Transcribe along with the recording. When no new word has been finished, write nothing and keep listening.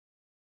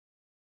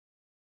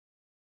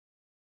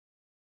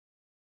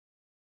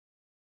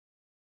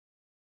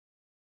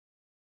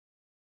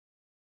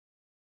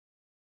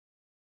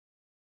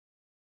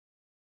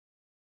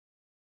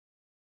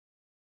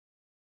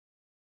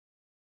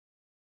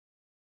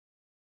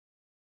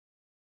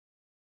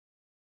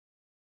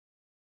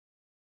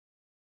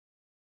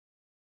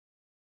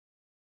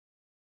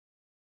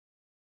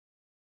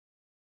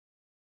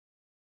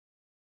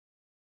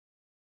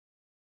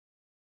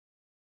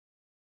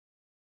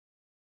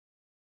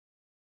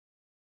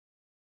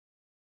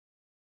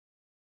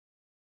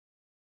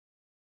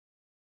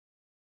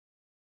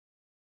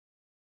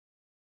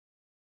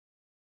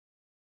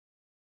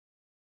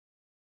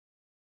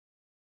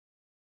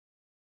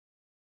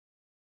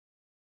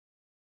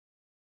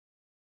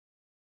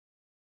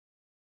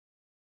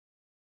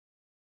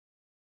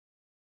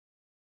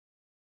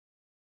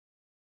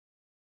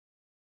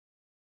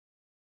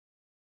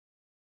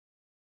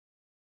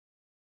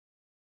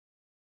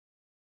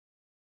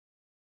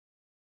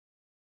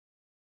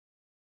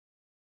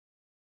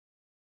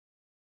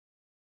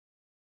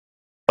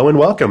Hello and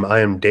welcome.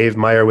 I am Dave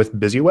Meyer with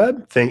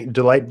BizzyWeb.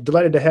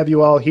 Delighted to have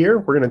you all here.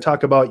 We're going to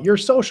talk about your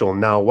social.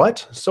 Now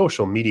what?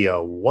 Social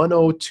Media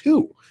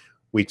 102.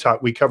 We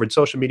covered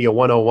Social Media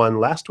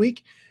 101 last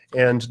week,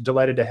 and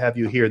delighted to have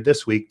you here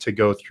this week to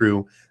go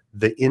through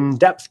the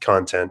in-depth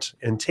content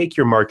and take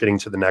your marketing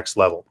to the next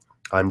level.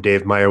 I'm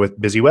Dave Meyer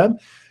with BizzyWeb,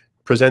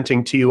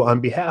 presenting to you on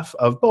behalf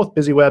of both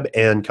BizzyWeb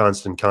and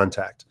Constant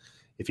Contact.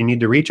 If you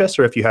need to reach us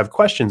or if you have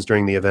questions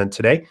during the event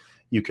today,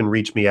 you can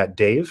reach me at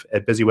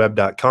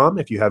dave@bizzyweb.com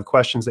if you have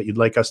questions that you'd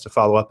like us to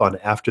follow up on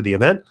after the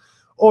event,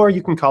 or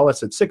you can call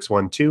us at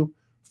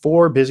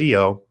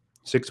 612-4BizzyO,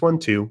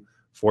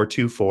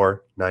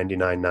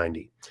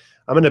 612-424-9990.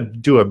 I'm going to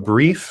do a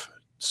brief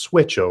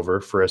switch over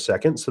for a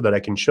second so that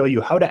I can show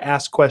you how to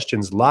ask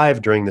questions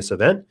live during this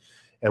event,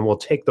 and we'll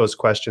take those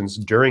questions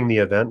during the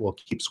event. We'll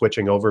keep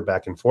switching over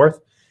back and forth.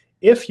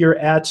 If you're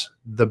at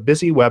the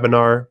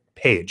BizzyWebinar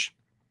page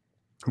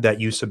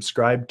that you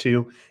subscribe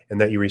to and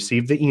that you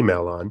received the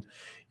email on,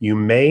 you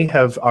may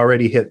have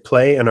already hit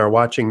play and are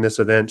watching this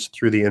event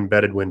through the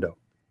embedded window.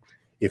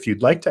 If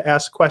you'd like to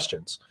ask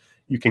questions,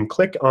 you can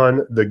click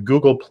on the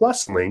Google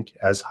Plus link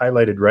as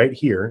highlighted right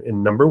here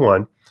in number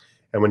 1.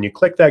 And when you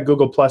click that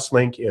Google Plus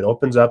link, it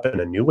opens up in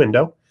a new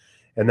window.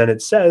 And then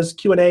it says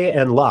Q&A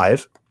and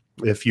live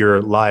if you're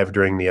live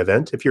during the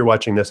event. If you're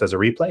watching this as a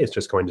replay, it's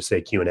just going to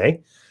say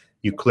Q&A.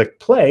 You click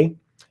play,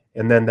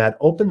 and then that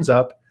opens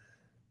up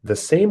the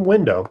same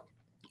window,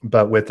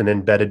 but with an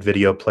embedded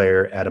video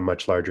player at a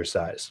much larger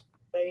size.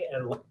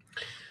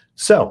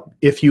 So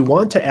if you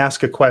want to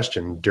ask a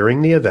question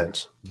during the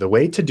event, the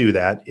way to do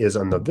that is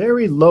on the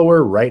very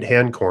lower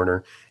right-hand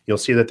corner, you'll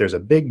see that there's a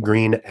big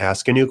green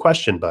Ask a New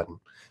Question button.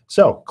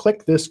 So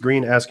click this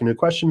green Ask a New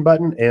Question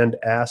button and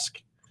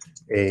ask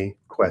a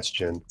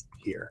question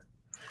here.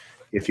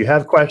 If you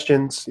have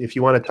questions, if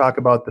you want to talk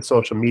about the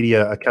social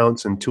media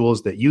accounts and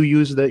tools that you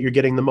use that you're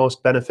getting the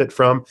most benefit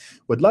from,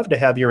 would love to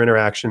have your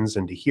interactions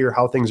and to hear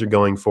how things are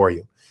going for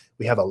you.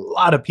 We have a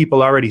lot of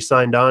people already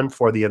signed on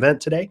for the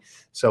event today,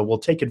 so we'll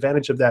take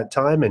advantage of that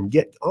time and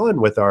get on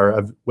with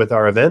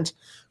our event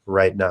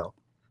right now.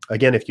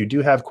 Again, if you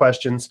do have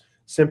questions,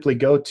 simply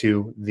go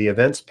to the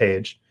events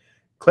page,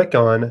 click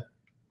on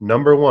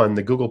number 1,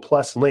 the Google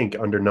Plus link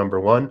under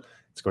number 1.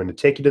 It's going to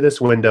take you to this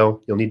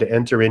window. You'll need to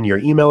enter in your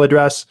email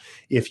address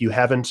if you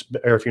haven't,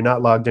 or if you're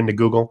not logged into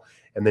Google,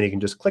 and then you can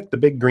just click the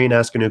big green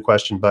Ask a New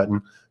Question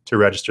button to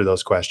register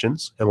those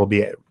questions, and we'll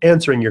be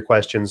answering your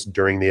questions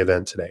during the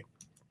event today.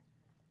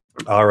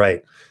 All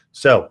right,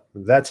 so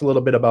that's a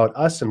little bit about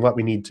us and what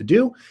we need to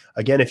do.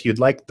 Again, if you'd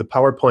like the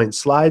PowerPoint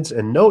slides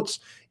and notes,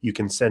 you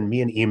can send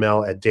me an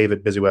email at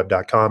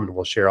dave@bizzyweb.com, and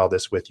we'll share all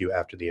this with you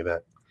after the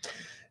event.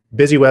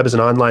 BizzyWeb is an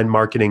online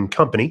marketing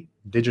company,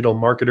 digital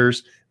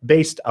marketers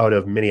based out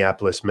of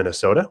Minneapolis,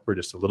 Minnesota. We're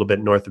just a little bit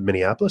north of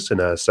Minneapolis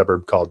in a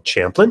suburb called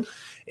Champlin.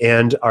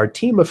 And our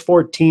team of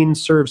 14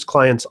 serves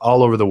clients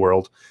all over the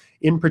world,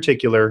 in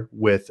particular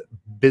with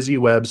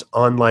BizzyWeb's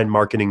online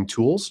marketing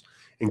tools,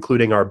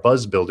 including our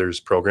Buzz Builders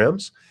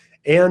programs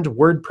and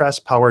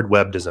WordPress-powered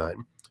web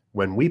design.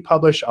 When we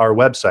publish our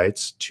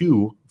websites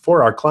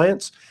for our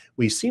clients,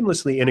 we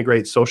seamlessly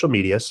integrate social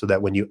media so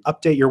that when you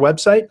update your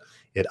website,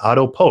 it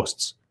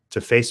auto-posts to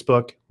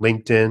Facebook,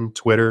 LinkedIn,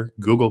 Twitter,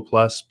 Google+,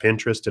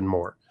 Pinterest, and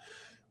more.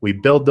 We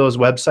build those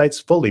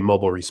websites fully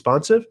mobile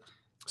responsive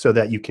so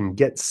that you can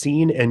get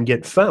seen and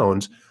get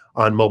found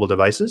on mobile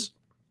devices.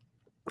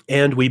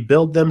 And we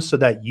build them so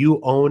that you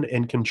own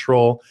and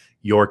control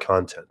your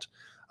content.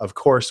 Of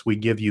course, we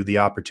give you the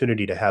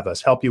opportunity to have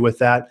us help you with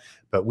that,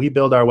 but we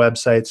build our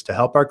websites to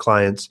help our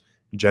clients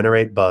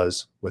generate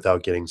buzz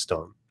without getting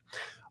stung.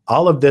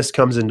 All of this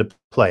comes into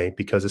play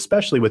because,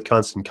 especially with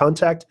Constant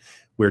Contact,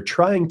 we're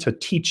trying to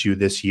teach you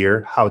this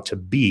year how to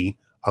be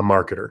a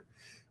marketer.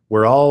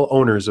 We're all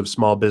owners of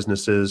small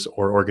businesses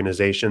or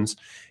organizations,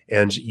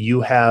 and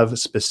you have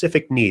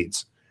specific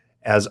needs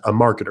as a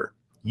marketer.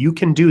 You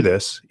can do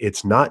this.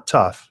 It's not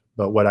tough,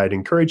 but what I'd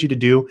encourage you to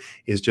do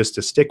is just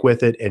to stick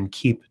with it and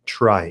keep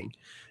trying.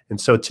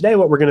 And so today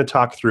what we're going to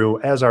talk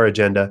through as our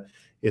agenda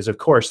is, of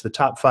course, the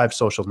top 5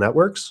 social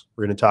networks.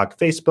 We're going to talk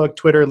Facebook,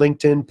 Twitter,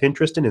 LinkedIn,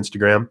 Pinterest, and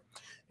Instagram.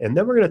 And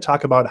then we're going to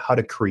talk about how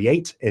to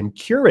create and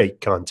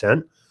curate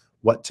content,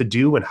 what to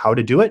do and how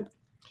to do it,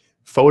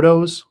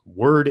 photos,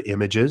 word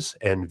images,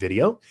 and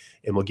video.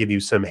 And we'll give you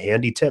some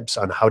handy tips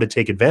on how to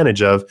take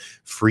advantage of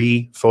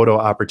free photo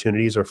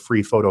opportunities or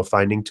free photo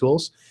finding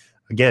tools.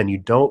 Again, you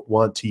don't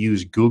want to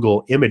use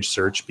Google image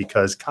search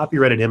because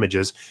copyrighted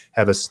images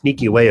have a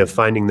sneaky way of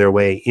finding their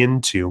way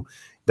into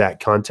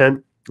that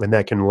content, and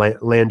that can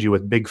land you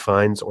with big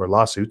fines or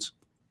lawsuits.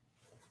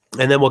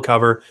 And then we'll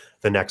cover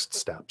the next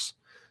steps.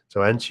 So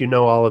once you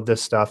know all of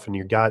this stuff and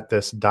you got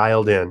this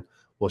dialed in,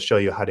 we'll show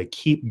you how to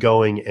keep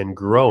going and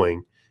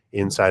growing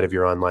inside of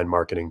your online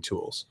marketing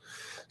tools.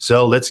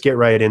 So let's get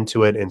right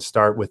into it and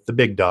start with the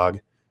big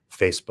dog,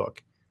 Facebook.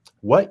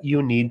 What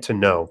you need to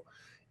know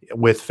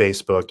with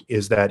Facebook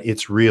is that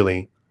it's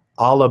really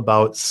all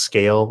about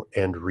scale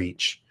and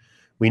reach.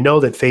 We know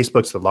that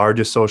Facebook's the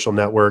largest social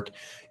network.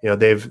 You know,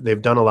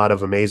 they've done a lot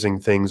of amazing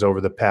things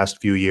over the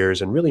past few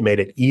years and really made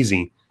it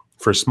easy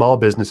for small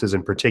businesses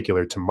in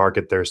particular to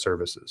market their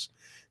services.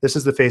 This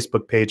is the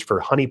Facebook page for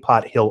Honey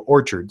Pot Hill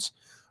Orchards,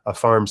 a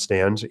farm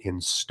stand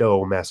in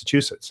Stowe,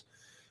 Massachusetts.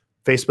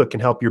 Facebook can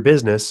help your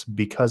business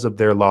because of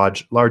their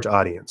large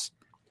audience.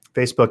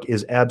 Facebook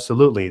is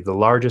absolutely the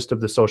largest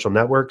of the social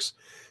networks.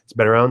 It's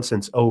been around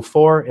since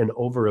 '04, and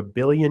over 1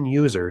 billion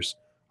users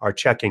are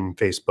checking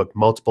Facebook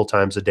multiple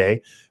times a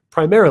day,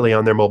 primarily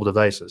on their mobile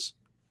devices.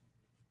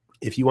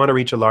 If you want to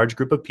reach a large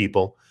group of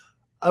people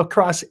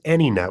across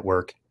any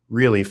network,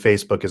 really,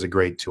 Facebook is a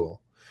great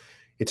tool.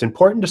 It's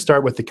important to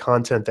start with the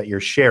content that you're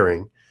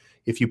sharing.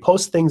 If you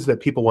post things that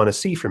people want to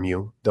see from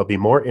you, they'll be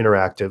more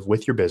interactive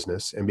with your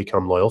business and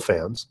become loyal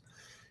fans.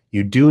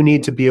 You do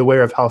need to be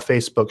aware of how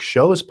Facebook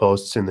shows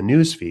posts in the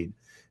newsfeed.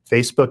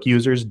 Facebook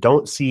users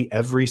don't see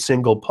every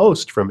single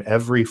post from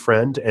every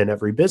friend and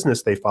every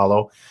business they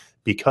follow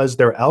because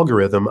their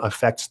algorithm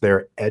affects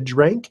their edge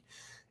rank.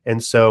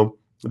 And so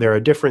there are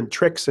different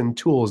tricks and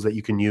tools that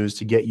you can use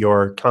to get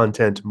your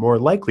content more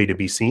likely to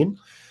be seen.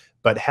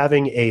 But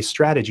having a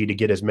strategy to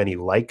get as many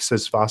likes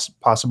as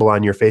possible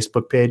on your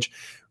Facebook page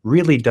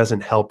really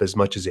doesn't help as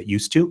much as it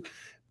used to,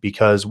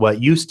 because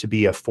what used to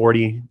be a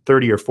 30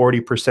 or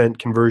 40%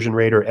 conversion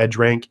rate or edge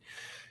rank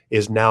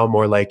is now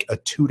more like a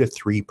 2 to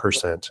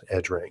 3%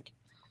 edge rank.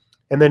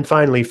 And then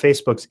finally,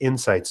 Facebook's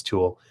Insights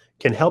tool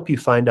can help you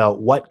find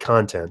out what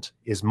content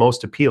is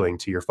most appealing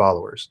to your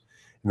followers.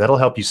 And that'll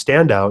help you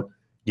stand out,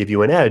 give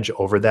you an edge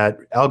over that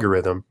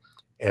algorithm,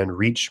 and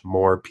reach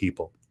more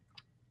people.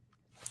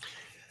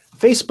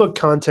 Facebook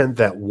content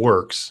that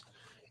works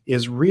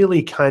is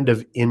really kind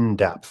of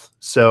in-depth.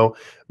 So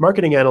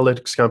marketing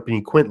analytics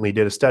company Quintly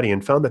did a study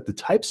and found that the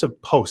types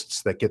of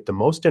posts that get the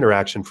most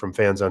interaction from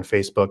fans on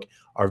Facebook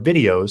are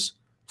videos,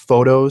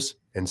 photos,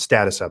 and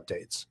status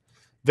updates.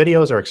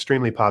 Videos are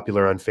extremely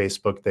popular on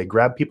Facebook. They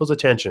grab people's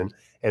attention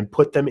and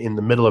put them in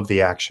the middle of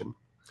the action.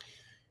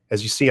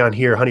 As you see on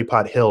here, Honey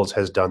Pot Hills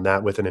has done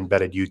that with an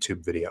embedded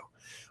YouTube video.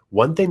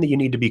 One thing that you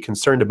need to be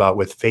concerned about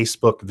with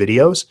Facebook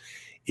videos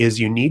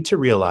is you need to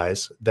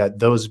realize that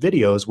those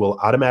videos will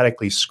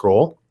automatically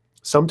scroll.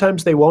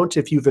 Sometimes they won't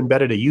if you've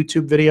embedded a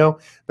YouTube video,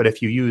 but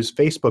if you use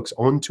Facebook's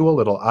own tool,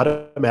 it'll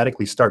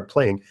automatically start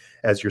playing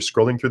as you're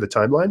scrolling through the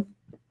timeline.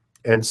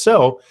 And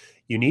so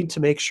you need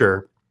to make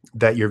sure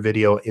that your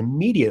video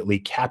immediately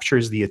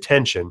captures the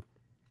attention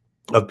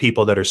of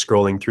people that are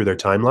scrolling through their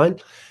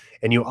timeline.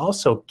 And you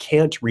also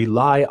can't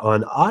rely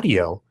on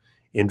audio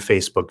in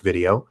Facebook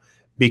video,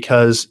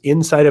 because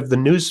inside of the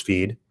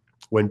newsfeed,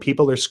 when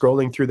people are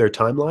scrolling through their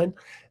timeline,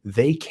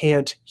 they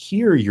can't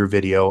hear your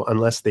video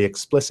unless they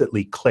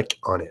explicitly click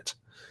on it.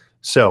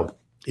 So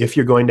if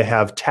you're going to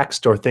have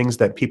text or things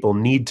that people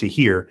need to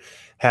hear,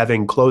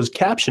 having closed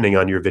captioning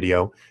on your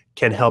video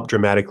can help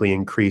dramatically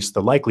increase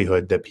the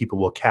likelihood that people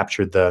will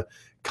capture the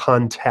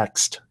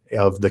context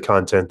of the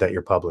content that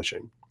you're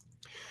publishing.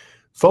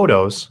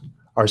 Photos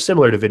are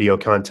similar to video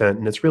content,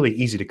 and it's really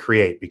easy to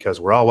create because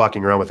we're all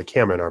walking around with a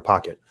camera in our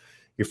pocket.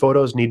 Your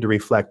photos need to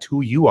reflect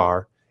who you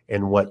are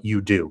and what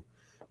you do.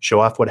 Show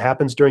off what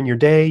happens during your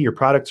day, your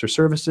products or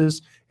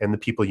services, and the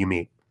people you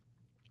meet.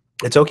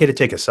 It's okay to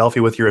take a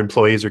selfie with your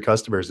employees or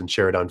customers and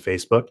share it on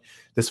Facebook.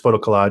 This photo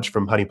collage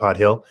from Honey Pot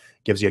Hill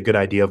gives you a good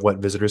idea of what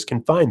visitors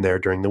can find there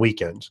during the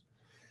weekend.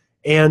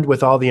 And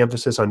with all the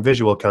emphasis on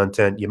visual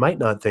content, you might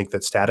not think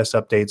that status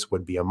updates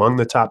would be among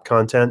the top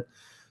content,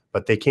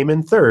 but they came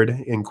in third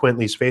in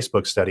Quintly's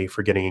Facebook study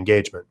for getting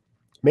engagement.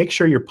 Make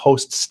sure your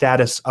post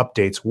status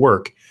updates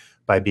work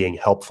by being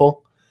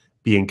helpful,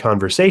 being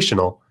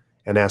conversational,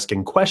 and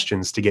asking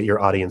questions to get your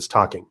audience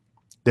talking.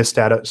 This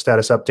status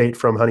update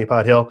from Honey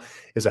Pot Hill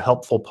is a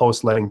helpful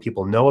post letting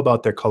people know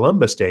about their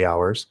Columbus Day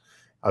hours,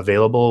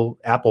 available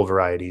apple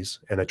varieties,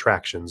 and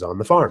attractions on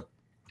the farm.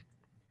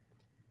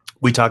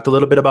 We talked a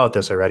little bit about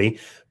this already,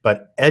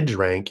 but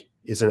EdgeRank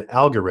is an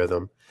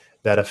algorithm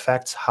that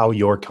affects how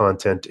your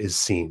content is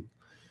seen.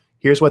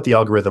 Here's what the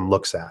algorithm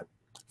looks at.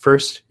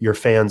 First, your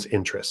fans'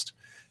 interest.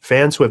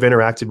 Fans who have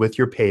interacted with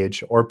your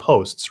page or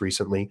posts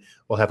recently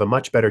will have a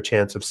much better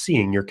chance of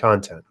seeing your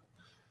content.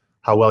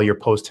 How well your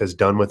post has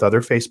done with other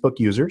Facebook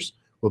users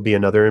will be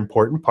another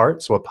important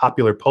part, so a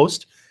popular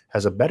post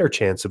has a better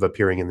chance of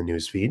appearing in the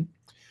newsfeed.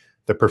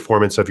 The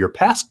performance of your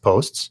past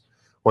posts.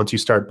 Once you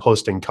start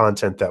posting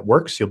content that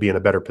works, you'll be in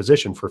a better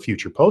position for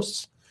future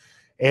posts.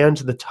 And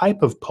the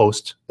type of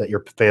post that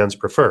your fans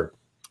prefer.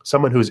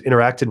 Someone who's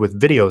interacted with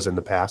videos in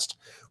the past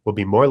will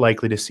be more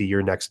likely to see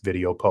your next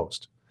video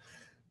post.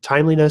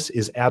 Timeliness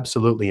is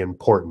absolutely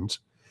important.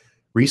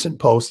 Recent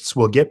posts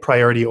will get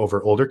priority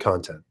over older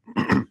content.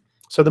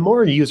 So the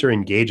more a user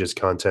engages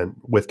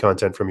with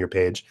content from your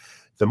page,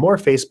 the more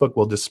Facebook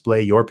will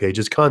display your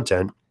page's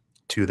content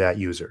to that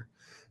user.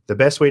 The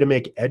best way to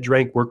make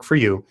EdgeRank work for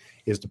you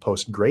is to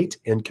post great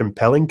and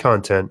compelling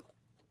content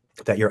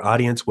that your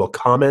audience will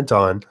comment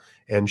on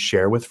and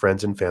share with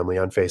friends and family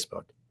on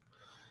Facebook.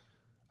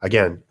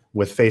 Again,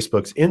 with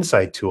Facebook's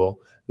Insight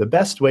tool, the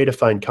best way to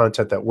find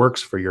content that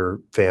works for your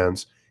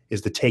fans is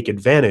to take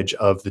advantage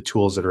of the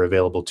tools that are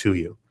available to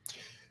you.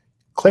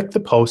 Click the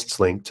posts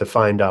link to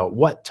find out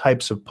what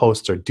types of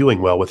posts are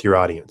doing well with your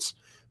audience.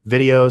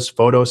 videos,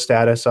 photo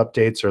status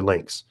updates, or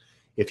links.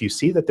 If you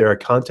see that there are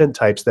content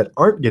types that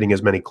aren't getting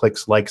as many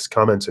clicks, likes,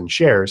 comments, and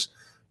shares,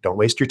 don't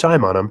waste your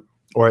time on them,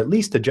 or at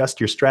least adjust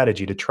your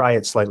strategy to try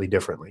it slightly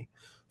differently.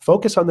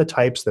 Focus on the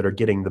types that are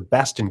getting the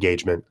best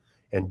engagement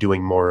and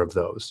doing more of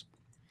those.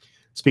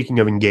 Speaking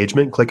of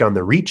engagement, click on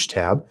the Reach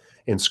tab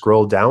and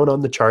scroll down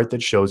on the chart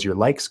that shows your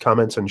likes,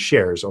 comments, and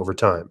shares over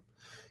time.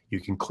 You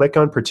can click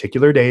on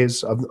particular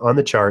days on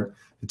the chart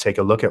to take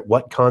a look at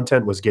what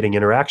content was getting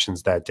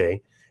interactions that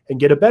day and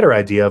get a better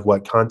idea of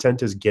what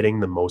content is getting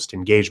the most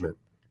engagement.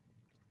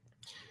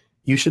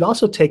 You should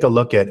also take a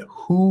look at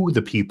who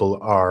the people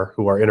are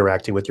who are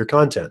interacting with your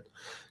content.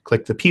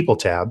 Click the People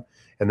tab,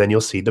 and then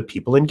you'll see the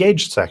People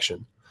Engaged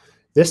section.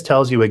 This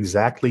tells you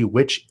exactly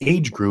which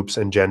age groups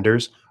and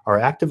genders are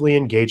actively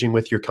engaging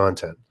with your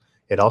content.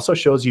 It also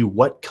shows you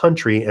what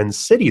country and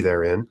city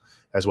they're in,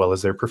 as well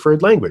as their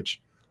preferred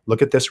language.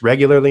 Look at this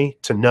regularly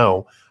to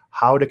know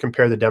how to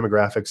compare the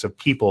demographics of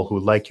people who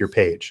like your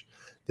page.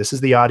 This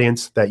is the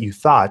audience that you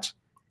thought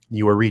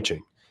you were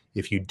reaching.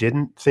 If you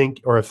didn't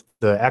think, or if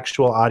the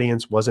actual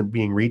audience wasn't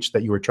being reached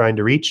that you were trying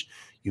to reach,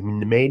 you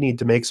may need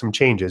to make some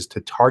changes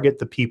to target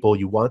the people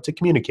you want to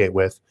communicate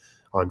with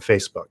on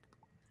Facebook.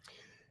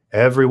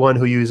 Everyone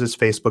who uses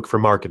Facebook for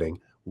marketing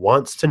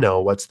wants to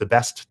know what's the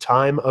best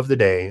time of the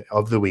day,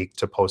 of the week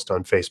to post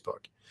on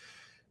Facebook.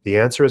 The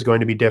answer is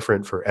going to be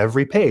different for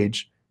every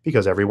page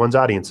because everyone's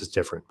audience is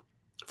different.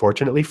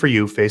 Fortunately for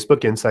you,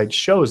 Facebook Insights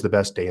shows the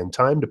best day and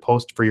time to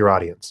post for your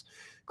audience.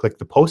 Click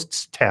the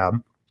Posts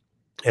tab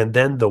and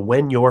then the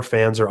When Your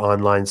Fans Are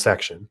Online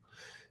section.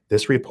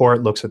 This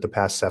report looks at the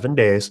past 7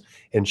 days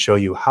and shows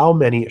you how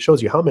many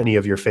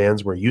of your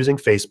fans were using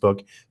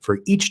Facebook for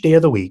each day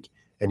of the week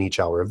and each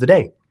hour of the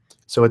day.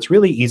 So it's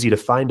really easy to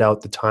find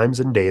out the times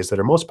and days that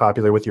are most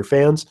popular with your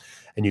fans,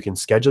 and you can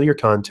schedule your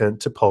content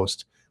to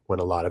post when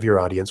a lot of your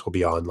audience will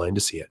be online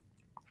to see it.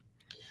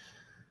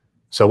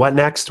 So what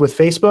next with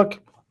Facebook?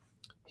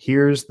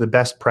 Here's the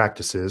best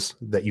practices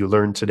that you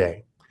learned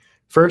today.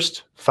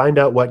 First, find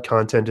out what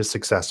content is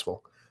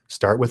successful.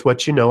 Start with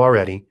what you know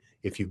already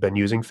if you've been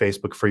using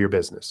Facebook for your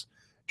business.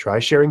 Try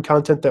sharing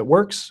content that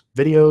works,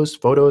 videos,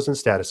 photos, and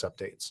status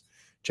updates.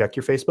 Check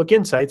your Facebook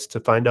Insights to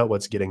find out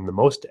what's getting the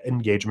most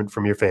engagement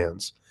from your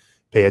fans.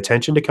 Pay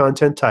attention to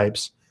content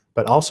types,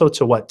 but also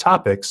to what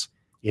topics,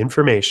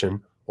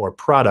 information, or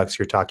products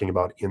you're talking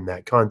about in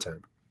that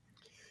content.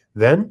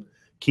 Then,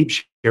 keep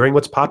sharing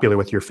what's popular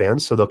with your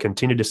fans so they'll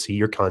continue to see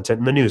your content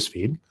in the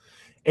newsfeed.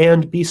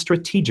 And be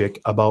strategic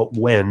about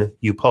when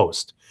you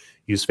post.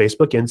 Use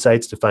Facebook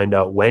Insights to find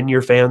out when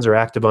your fans are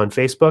active on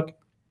Facebook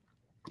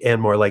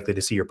and more likely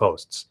to see your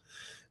posts.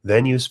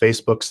 Then use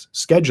Facebook's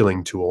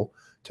scheduling tool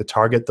to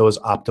target those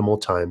optimal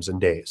times and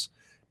days.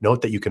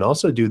 Note that you can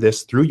also do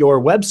this through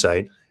your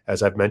website.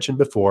 As I've mentioned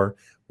before,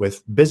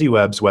 with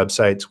BizzyWeb's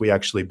websites, we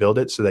actually build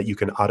it so that you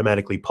can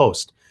automatically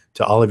post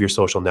to all of your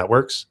social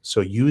networks.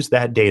 So use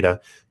that data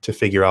to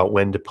figure out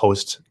when to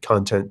post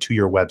content to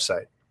your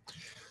website.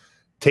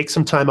 Take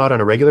some time out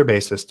on a regular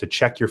basis to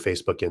check your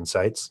Facebook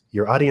Insights.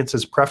 Your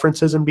audience's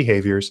preferences and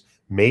behaviors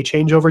may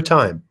change over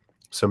time,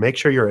 so make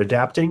sure you're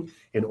adapting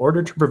in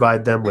order to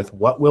provide them with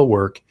what will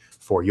work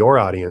for your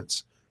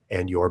audience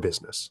and your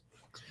business.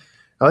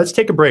 Now let's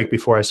take a break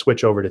before I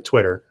switch over to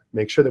Twitter.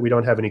 Make sure that we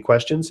don't have any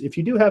questions. If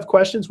you do have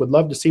questions, would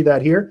love to see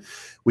that here.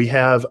 We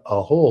have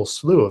a whole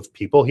slew of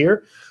people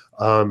here.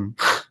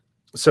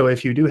 So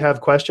if you do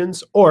have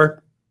questions,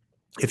 or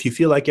if you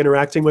feel like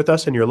interacting with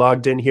us and you're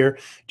logged in here,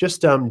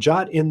 just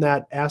jot in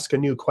that Ask a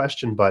New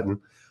Question button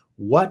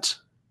what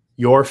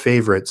your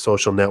favorite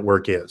social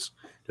network is.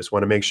 Just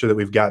want to make sure that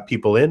we've got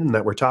people in and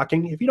that we're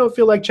talking. If you don't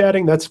feel like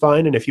chatting, that's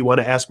fine. And if you want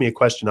to ask me a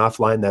question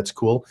offline, that's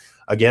cool.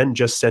 Again,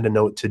 just send a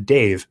note to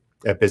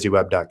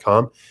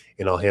dave@bizzyweb.com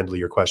and I'll handle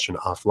your question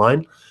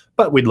offline.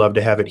 But we'd love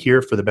to have it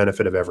here for the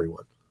benefit of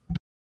everyone.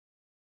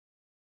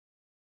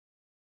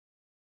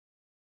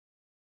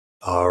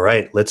 All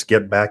right, let's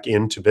get back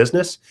into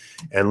business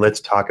and let's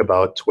talk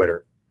about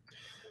Twitter.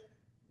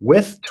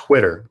 With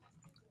Twitter,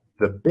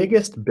 the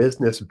biggest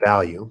business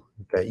value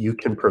that you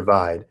can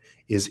provide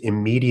is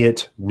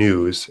immediate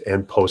news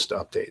and post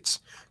updates.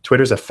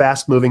 Twitter's a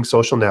fast-moving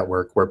social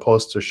network where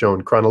posts are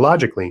shown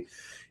chronologically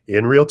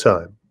in real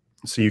time,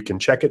 so you can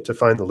check it to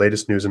find the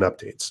latest news and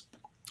updates.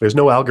 There's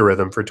no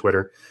algorithm for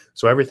Twitter,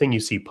 so everything you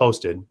see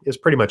posted is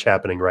pretty much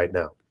happening right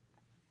now.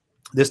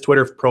 This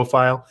Twitter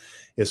profile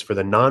is for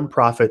the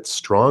nonprofit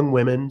Strong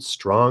Women,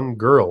 Strong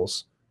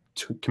Girls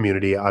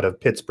community out of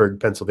Pittsburgh,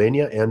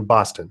 Pennsylvania, and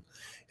Boston.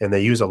 And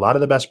they use a lot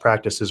of the best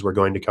practices we're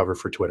going to cover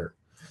for Twitter.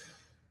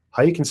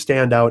 How you can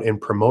stand out and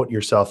promote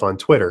yourself on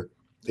Twitter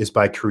is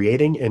by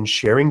creating and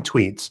sharing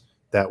tweets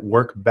that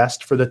work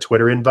best for the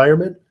Twitter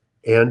environment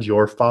and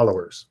your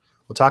followers.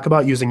 We'll talk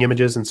about using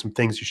images and some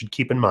things you should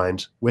keep in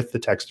mind with the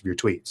text of your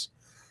tweets.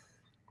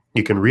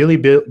 You can really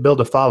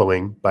build a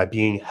following by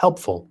being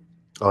helpful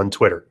on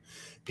Twitter.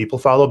 People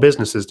follow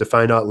businesses to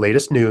find out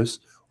latest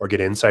news or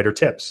get insider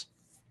tips.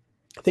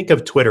 Think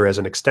of Twitter as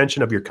an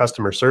extension of your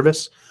customer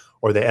service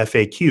or the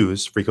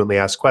FAQs, frequently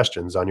asked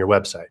questions, on your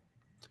website.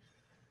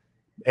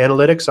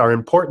 Analytics are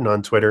important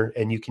on Twitter,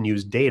 and you can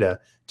use data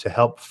to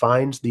help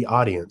find the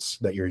audience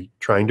that you're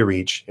trying to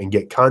reach and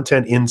get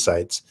content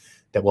insights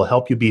that will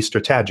help you be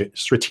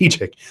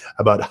strategic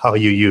about how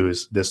you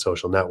use this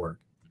social network.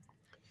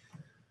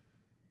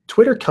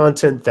 Twitter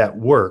content that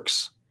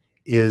works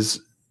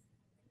is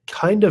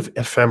kind of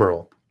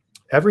ephemeral.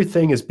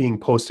 Everything is being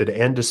posted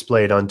and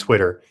displayed on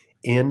Twitter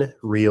in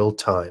real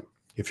time.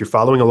 If you're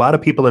following a lot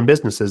of people and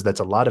businesses,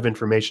 that's a lot of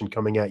information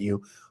coming at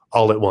you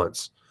all at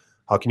once.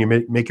 How can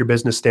you make your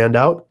business stand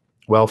out?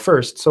 Well,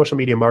 first, social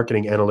media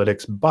marketing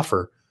analytics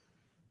Buffer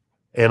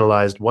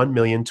analyzed 1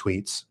 million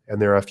tweets,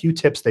 and there are a few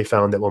tips they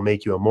found that will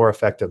make you a more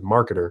effective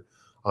marketer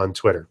on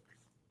Twitter.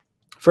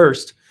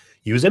 First,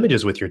 use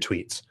images with your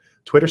tweets.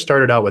 Twitter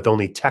started out with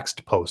only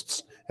text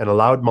posts and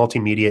allowed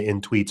multimedia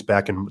in tweets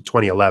back in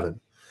 2011.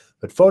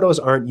 But photos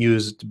aren't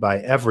used by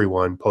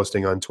everyone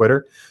posting on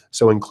Twitter,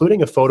 so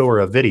including a photo or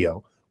a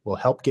video will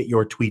help get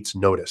your tweets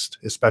noticed,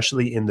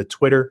 especially in the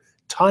Twitter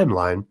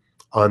timeline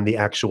on the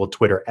actual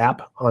Twitter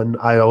app on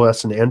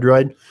iOS and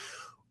Android,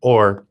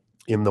 or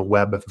in the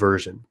web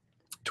version.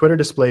 Twitter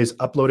displays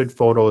uploaded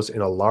photos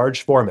in a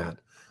large format,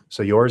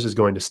 so yours is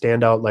going to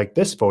stand out like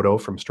this photo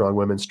from Strong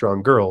Women,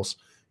 Strong Girls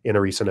in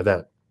a recent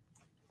event.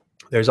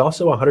 There's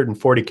also a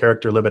 140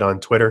 character limit on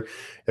Twitter.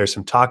 There's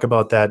some talk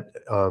about that,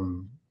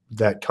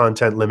 that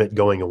content limit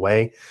going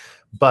away,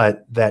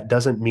 but that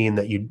doesn't mean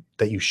that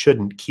you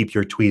shouldn't keep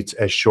your tweets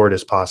as short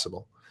as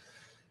possible.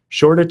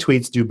 Shorter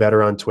tweets do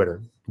better on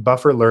Twitter.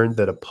 Buffer learned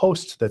that a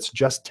post that's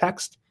just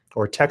text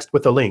or text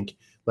with a link,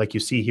 like you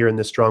see here in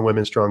this Strong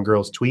Women, Strong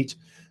Girls tweet,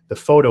 the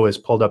photo is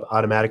pulled up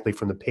automatically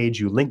from the page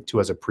you link to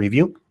as a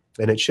preview,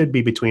 and it should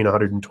be between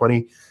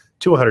 120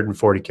 to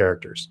 140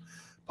 characters.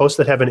 Posts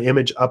that have an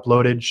image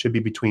uploaded should be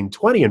between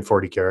 20 and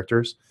 40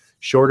 characters.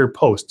 Shorter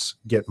posts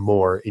get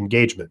more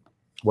engagement.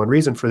 One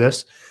reason for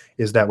this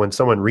is that when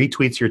someone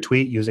retweets your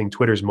tweet using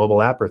Twitter's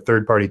mobile app or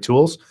third-party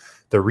tools,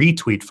 the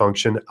retweet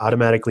function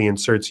automatically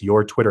inserts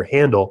your Twitter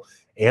handle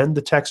and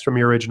the text from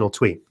your original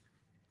tweet.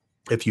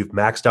 If you've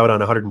maxed out on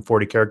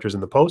 140 characters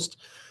in the post,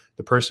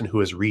 the person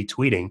who is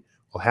retweeting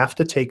will have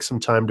to take some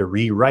time to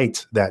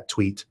rewrite that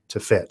tweet to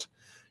fit.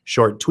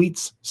 Short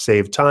tweets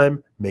save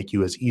time, make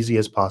you as easy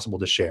as possible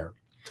to share.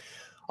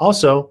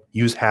 Also,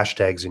 use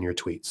hashtags in your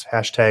tweets.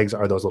 Hashtags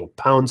are those little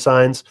pound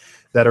signs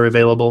that are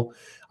available,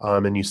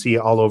 and you see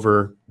all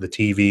over the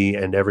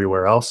TV and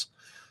everywhere else.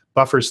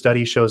 Buffer's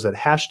study shows that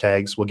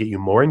hashtags will get you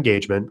more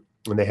engagement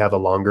and they have a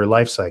longer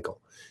life cycle.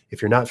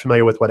 If you're not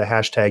familiar with what a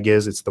hashtag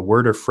is, it's the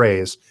word or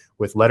phrase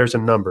with letters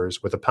and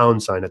numbers with a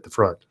pound sign at the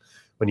front.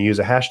 When you use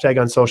a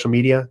hashtag on social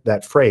media,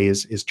 that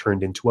phrase is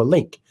turned into a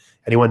link.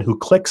 Anyone who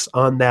clicks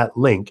on that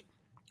link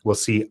will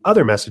see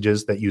other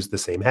messages that use the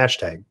same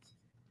hashtag.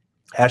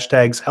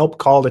 Hashtags help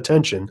call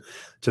attention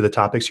to the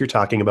topics you're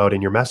talking about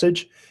in your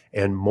message,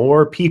 and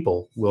more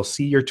people will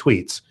see your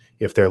tweets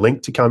if they're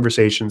linked to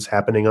conversations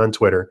happening on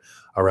Twitter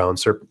around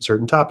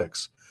certain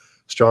topics.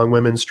 Strong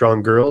Women,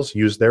 Strong Girls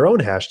use their own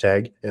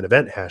hashtag, an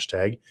event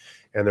hashtag,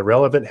 and the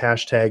relevant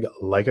hashtag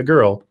like a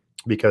girl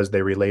because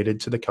they related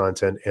to the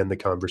content and the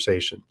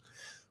conversation.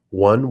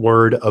 One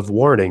word of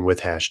warning with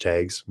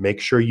hashtags: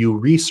 make sure you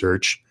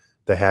research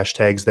the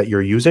hashtags that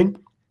you're using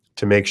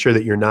to make sure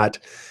that you're not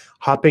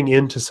hopping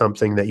into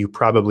something that you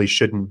probably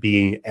shouldn't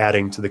be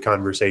adding to the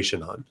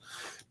conversation on.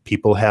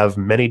 People have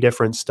many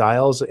different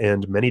styles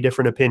and many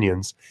different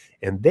opinions,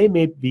 and they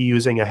may be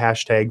using a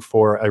hashtag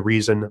for a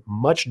reason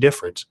much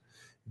different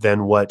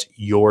than what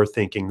you're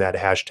thinking that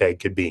hashtag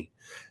could be.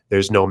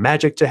 There's no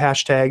magic to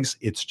hashtags.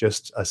 It's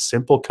just a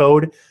simple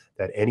code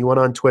that anyone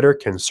on Twitter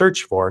can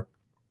search for.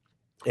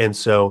 And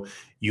so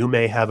you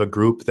may have a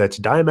group that's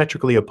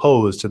diametrically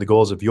opposed to the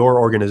goals of your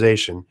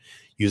organization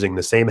using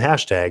the same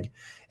hashtag,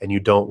 and you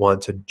don't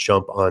want to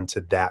jump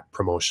onto that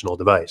promotional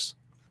device.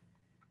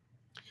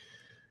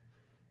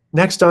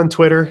 Next on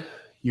Twitter,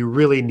 you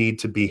really need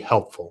to be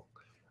helpful.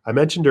 I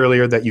mentioned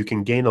earlier that you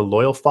can gain a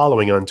loyal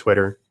following on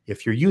Twitter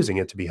if you're using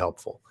it to be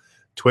helpful.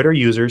 Twitter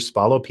users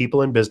follow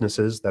people and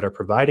businesses that are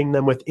providing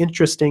them with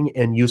interesting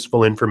and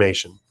useful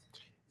information.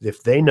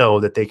 If they know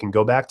that they can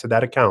go back to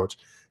that account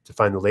to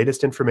find the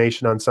latest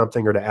information on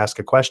something or to ask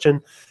a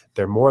question,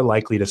 they're more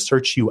likely to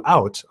search you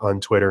out on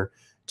Twitter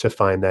to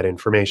find that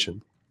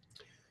information.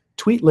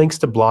 Tweet links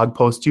to blog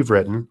posts you've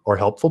written or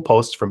helpful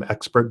posts from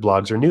expert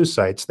blogs or news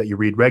sites that you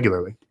read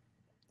regularly.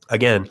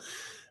 Again,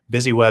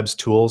 BizzyWeb's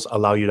tools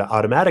allow you to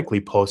automatically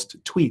post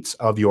tweets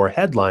of your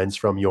headlines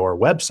from your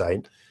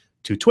website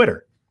to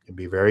Twitter. It'd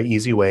be a very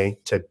easy way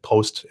to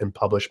post and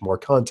publish more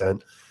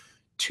content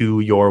to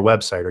your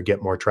website or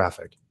get more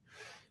traffic.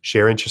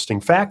 Share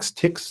interesting facts,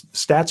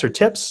 stats, or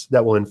tips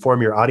that will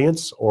inform your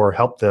audience or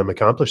help them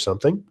accomplish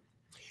something.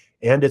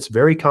 And it's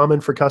very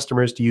common for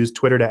customers to use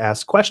Twitter to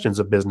ask questions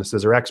of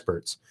businesses or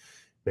experts.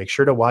 Make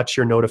sure to watch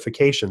your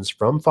notifications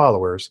from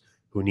followers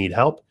who need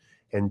help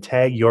and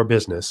tag your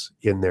business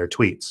in their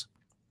tweets.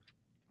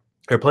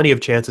 There are plenty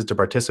of chances to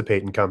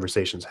participate in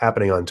conversations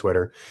happening on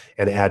Twitter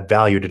and add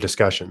value to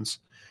discussions.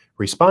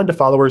 Respond to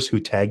followers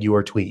who tag you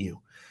or tweet you.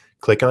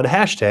 Click on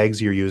hashtags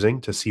you're using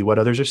to see what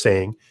others are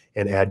saying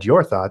and add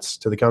your thoughts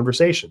to the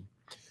conversation.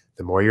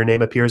 The more your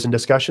name appears in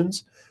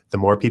discussions, the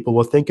more people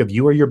will think of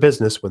you or your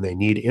business when they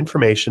need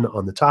information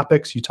on the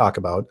topics you talk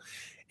about.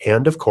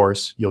 And of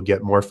course, you'll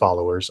get more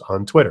followers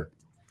on Twitter.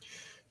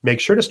 Make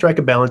sure to strike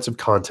a balance of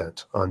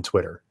content on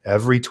Twitter.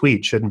 Every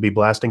tweet shouldn't be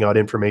blasting out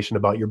information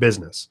about your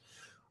business.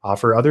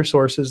 Offer other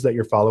sources that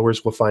your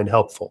followers will find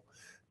helpful.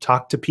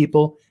 Talk to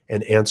people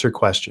and answer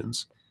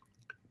questions.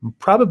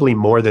 Probably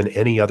more than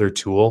any other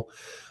tool,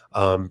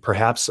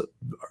 perhaps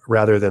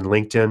rather than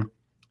LinkedIn,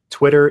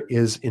 Twitter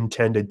is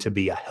intended to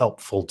be a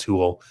helpful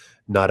tool,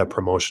 not a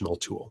promotional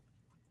tool.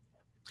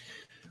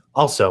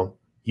 Also,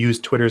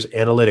 use Twitter's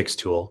analytics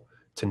tool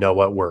to know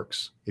what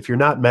works. If you're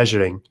not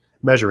measuring,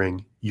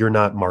 you're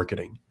not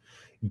marketing.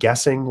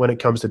 Guessing when it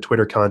comes to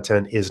Twitter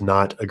content is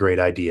not a great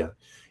idea.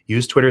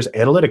 Use Twitter's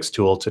analytics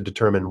tool to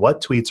determine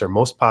what tweets are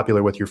most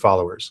popular with your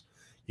followers.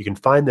 You can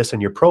find this in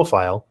your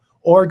profile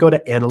or go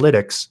to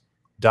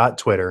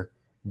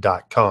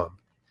analytics.twitter.com.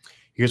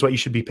 Here's what you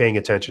should be paying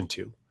attention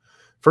to.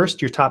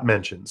 First, your top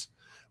mentions.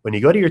 When you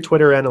go to your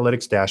Twitter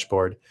analytics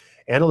dashboard,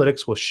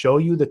 analytics will show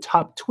you the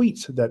top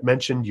tweets that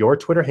mentioned your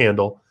Twitter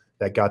handle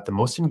that got the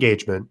most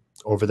engagement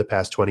over the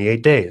past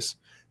 28 days.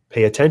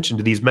 Pay attention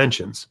to these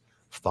mentions.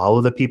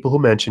 Follow the people who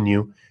mention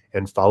you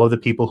and follow the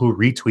people who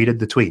retweeted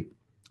the tweet.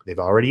 They've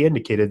already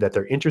indicated that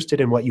they're interested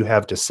in what you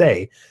have to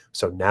say,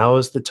 so now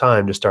is the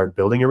time to start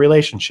building a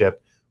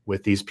relationship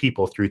with these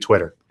people through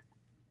Twitter.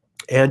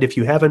 And if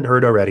you haven't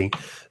heard already,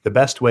 the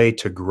best way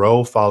to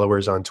grow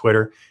followers on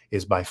Twitter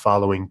is by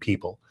following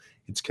people.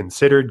 It's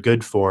considered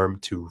good form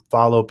to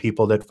follow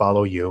people that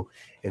follow you,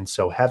 and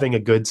so having a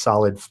good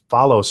solid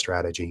follow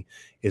strategy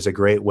is a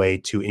great way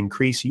to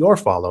increase your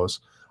follows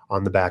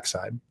on the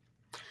backside.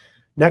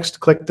 Next,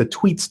 click the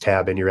Tweets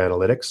tab in your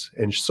analytics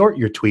and sort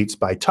your tweets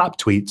by top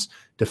tweets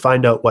to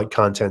find out what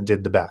content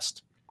did the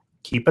best.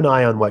 Keep an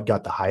eye on what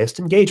got the highest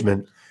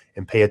engagement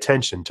and pay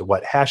attention to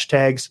what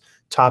hashtags,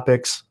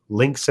 topics,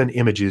 links, and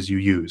images you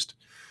used.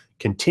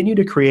 Continue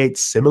to create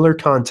similar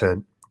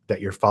content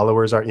that your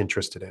followers are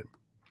interested in.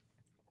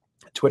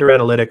 Twitter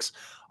Analytics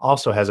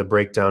also has a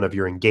breakdown of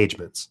your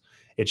engagements.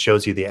 It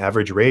shows you the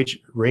average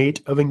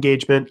rate of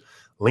engagement,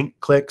 link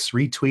clicks,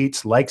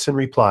 retweets, likes, and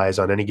replies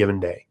on any given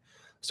day.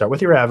 Start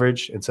with your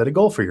average and set a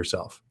goal for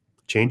yourself.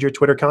 Change your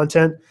Twitter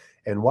content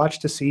and watch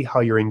to see how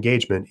your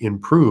engagement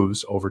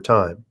improves over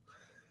time.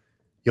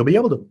 You'll be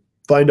able to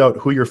find out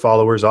who your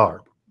followers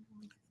are.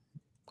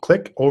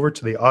 Click over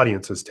to the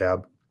Audiences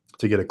tab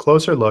to get a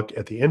closer look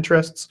at the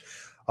interests,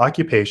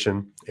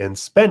 occupation, and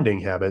spending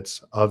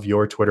habits of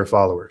your Twitter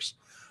followers.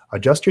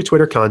 Adjust your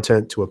Twitter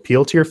content to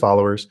appeal to your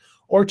followers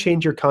or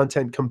change your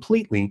content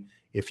completely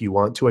if you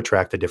want to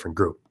attract a different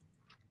group.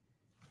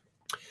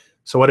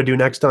 So what to do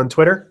next on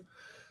Twitter?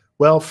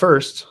 Well,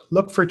 first,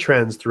 look for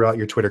trends throughout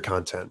your Twitter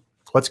content.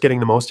 What's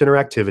getting the most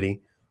interactivity?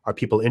 Are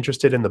people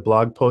interested in the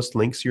blog post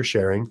links you're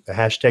sharing, the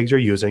hashtags you're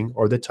using,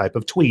 or the type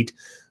of tweet,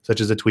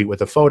 such as a tweet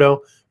with a photo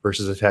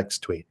versus a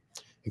text tweet?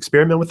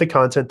 Experiment with the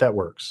content that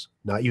works.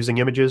 Not using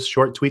images,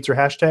 short tweets, or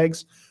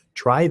hashtags?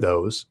 Try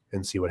those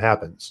and see what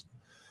happens.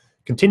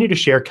 Continue to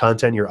share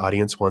content your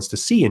audience wants to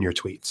see in your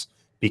tweets.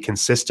 Be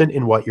consistent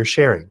in what you're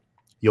sharing.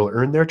 You'll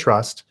earn their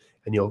trust,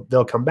 and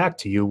they'll come back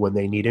to you when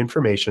they need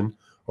information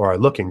or are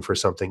looking for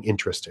something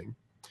interesting.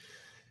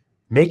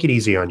 Make it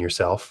easy on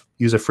yourself.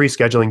 Use a free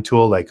scheduling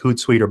tool like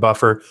Hootsuite or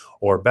Buffer,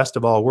 or best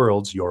of all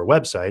worlds, your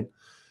website,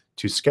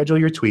 to schedule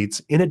your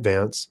tweets in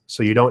advance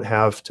so you don't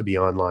have to be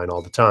online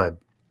all the time.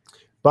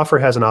 Buffer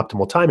has an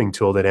optimal timing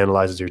tool that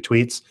analyzes your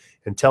tweets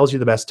and tells you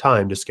the best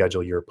time to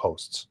schedule your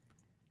posts.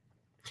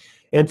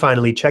 And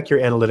finally, check your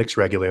analytics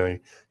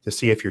regularly to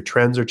see if your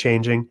trends are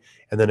changing,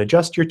 and then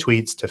adjust your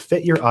tweets to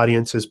fit your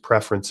audience's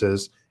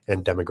preferences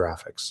and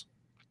demographics.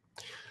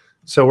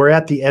 So we're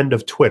at the end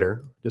of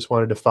Twitter. Just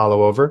wanted to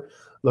follow over.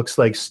 Looks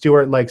like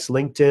Stuart likes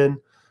LinkedIn.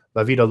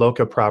 La Vida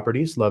Loca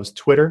Properties loves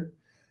Twitter.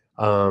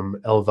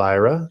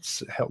 Elvira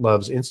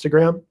loves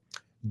Instagram.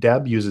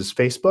 Deb uses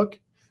Facebook.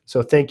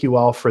 So thank you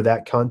all for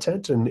that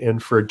content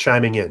and for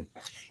chiming in.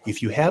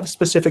 If you have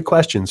specific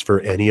questions for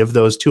any of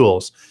those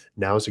tools,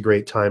 now is a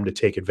great time to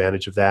take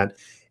advantage of that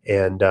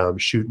and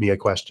shoot me a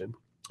question.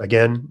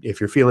 Again, if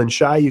you're feeling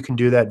shy, you can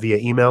do that via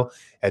email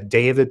at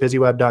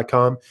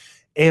dave@BizzyWeb.com.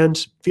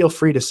 And feel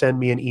free to send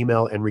me an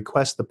email and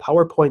request the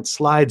PowerPoint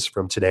slides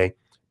from today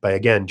by,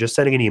 again, just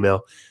sending an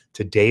email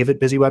to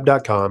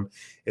dave@BizzyWeb.com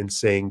and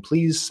saying,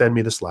 please send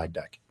me the slide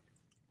deck.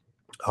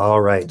 All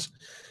right.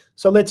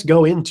 So let's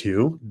go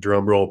into,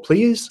 drum roll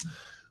please,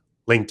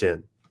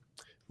 LinkedIn.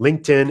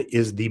 LinkedIn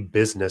is the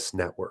business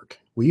network.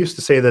 We used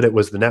to say that it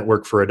was the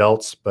network for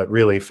adults, but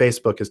really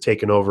Facebook has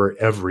taken over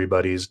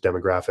everybody's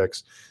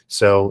demographics.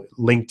 So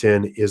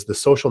LinkedIn is the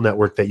social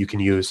network that you can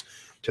use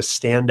to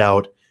stand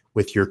out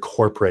with your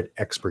corporate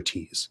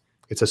expertise.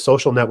 It's a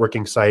social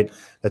networking site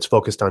that's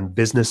focused on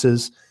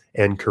businesses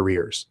and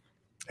careers.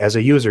 As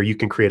a user, you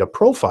can create a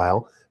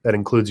profile that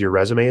includes your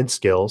resume and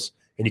skills,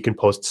 and you can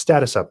post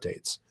status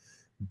updates.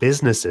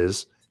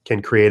 Businesses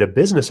can create a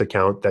business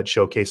account that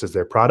showcases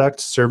their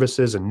products,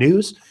 services, and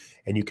news,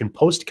 and you can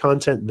post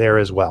content there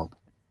as well.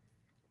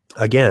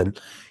 Again,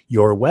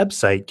 your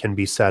website can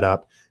be set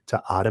up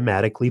to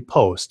automatically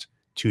post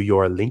to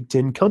your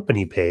LinkedIn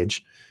company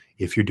page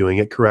if you're doing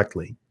it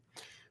correctly.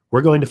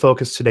 We're going to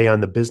focus today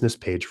on the business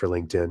page for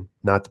LinkedIn,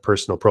 not the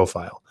personal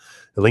profile.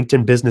 The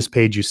LinkedIn business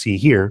page you see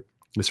here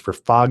is for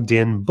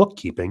fogged-in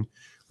bookkeeping,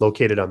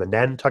 located on the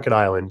Nantucket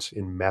Island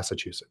in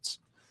Massachusetts.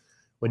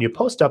 When you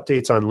post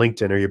updates on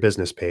LinkedIn or your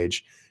business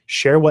page,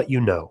 share what you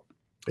know.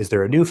 Is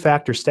there a new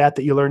fact or stat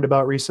that you learned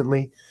about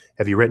recently?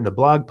 Have you written a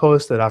blog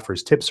post that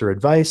offers tips or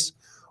advice?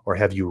 Or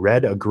have you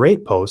read a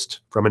great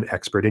post from an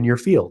expert in your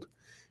field?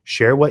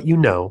 Share what you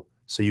know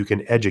so you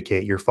can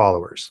educate your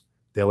followers.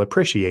 They'll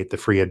appreciate the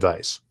free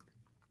advice.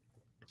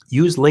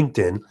 Use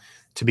LinkedIn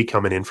to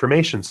become an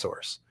information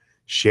source.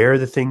 Share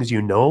the things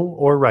you know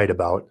or write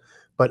about,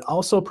 but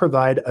also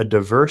provide a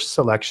diverse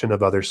selection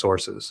of other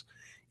sources.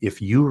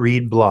 If you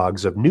read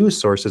blogs of news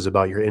sources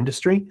about your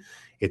industry,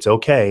 it's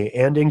okay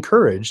and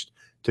encouraged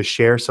to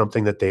share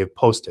something that they've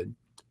posted.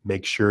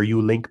 Make sure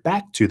you link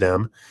back to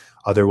them,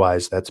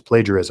 otherwise that's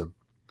plagiarism.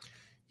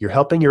 You're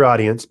helping your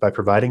audience by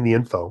providing the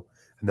info,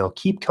 and they'll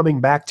keep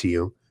coming back to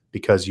you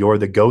because you're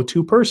the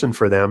go-to person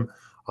for them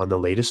on the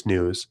latest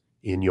news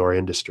in your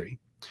industry.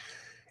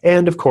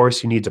 And of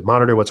course, you need to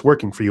monitor what's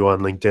working for you on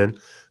LinkedIn,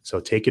 so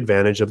take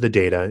advantage of the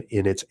data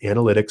in its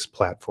analytics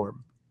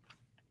platform.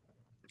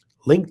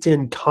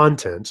 LinkedIn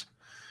content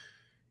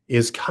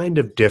is kind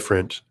of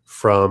different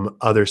from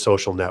other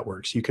social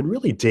networks. You can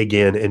really dig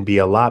in and be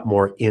a lot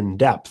more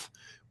in-depth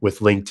with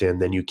LinkedIn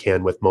than you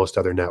can with most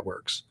other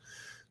networks.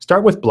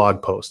 Start with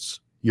blog posts,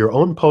 your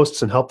own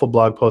posts and helpful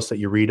blog posts that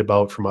you read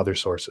about from other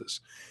sources.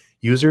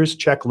 Users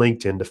check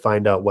LinkedIn to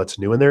find out what's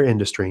new in their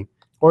industry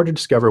or to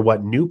discover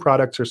what new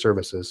products or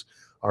services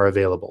are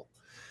available.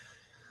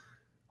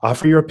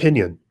 Offer your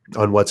opinion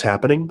on what's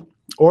happening,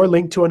 or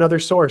link to another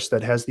source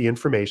that has the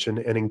information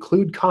and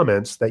include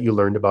comments that you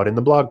learned about in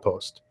the blog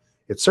post.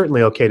 It's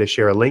certainly okay to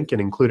share a link and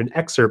include an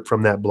excerpt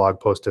from that blog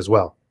post as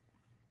well.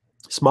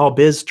 Small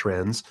Biz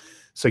Trends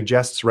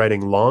suggests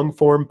writing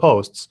long-form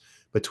posts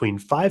between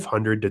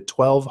 500 to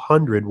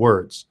 1,200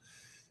 words.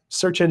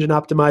 Search engine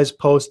optimized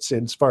posts,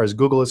 as far as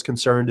Google is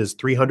concerned, is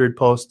 300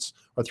 posts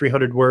or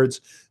 300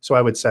 words. So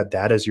I would set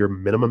that as your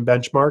minimum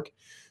benchmark,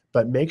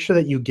 but make sure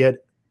that you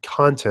get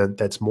content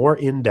that's more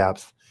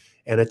in-depth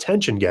and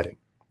attention-getting.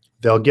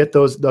 They'll get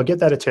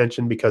that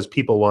attention because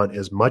people want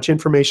as much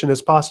information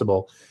as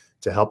possible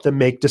to help them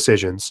make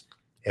decisions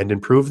and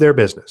improve their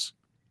business.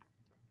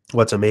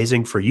 What's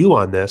amazing for you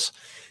on this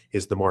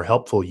is the more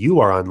helpful you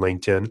are on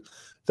LinkedIn,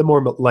 the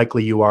more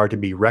likely you are to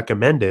be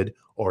recommended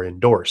or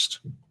endorsed.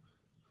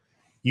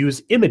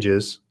 Use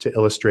images to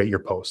illustrate your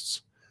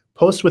posts.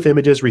 Posts with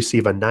images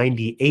receive a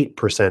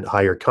 98%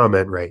 higher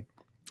comment rate.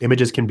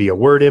 Images can be a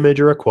word image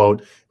or a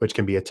quote, which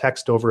can be a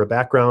text over a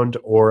background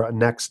or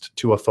next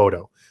to a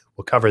photo.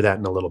 We'll cover that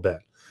in a little bit.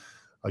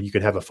 You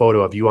can have a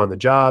photo of you on the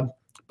job,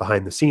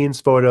 behind the scenes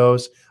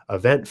photos,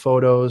 event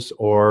photos,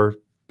 or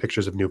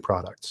pictures of new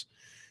products.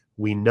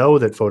 We know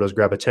that photos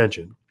grab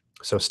attention,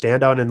 so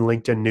stand out in the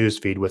LinkedIn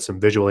newsfeed with some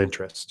visual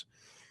interest.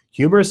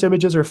 Humorous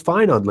images are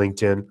fine on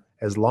LinkedIn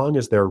as long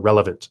as they're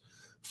relevant.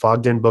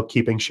 Fogged in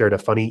Bookkeeping shared a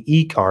funny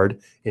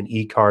e-card in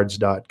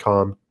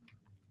ecards.com.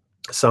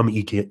 Some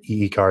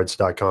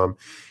ecards.com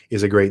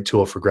is a great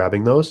tool for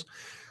grabbing those.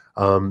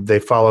 They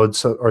followed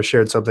or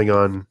shared something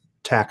on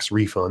tax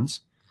refunds.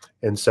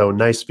 And so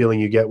nice feeling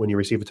you get when you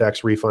receive a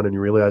tax refund and you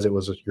realize it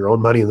was your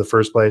own money in the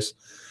first place.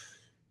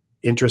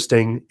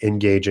 Interesting,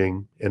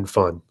 engaging, and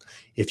fun.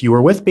 If you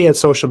were with me at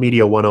Social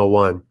Media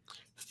 101,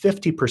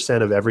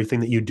 50% of everything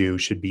that you do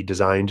should be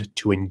designed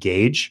to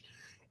engage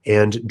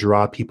and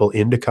draw people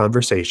into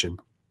conversation.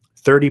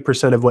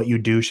 30% of what you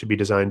do should be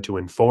designed to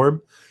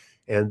inform,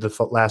 and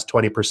the last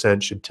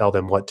 20% should tell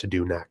them what to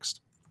do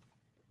next.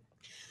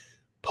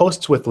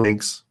 Posts with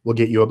links will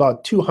get you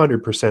about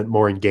 200%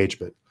 more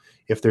engagement.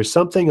 If there's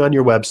something on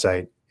your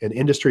website, an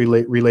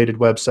industry-related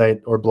website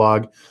or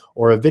blog,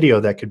 or a video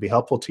that could be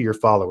helpful to your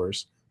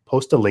followers,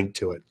 post a link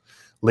to it.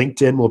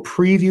 LinkedIn will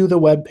preview the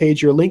web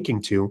page you're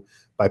linking to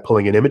by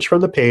pulling an image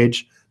from the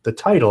page, the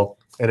title,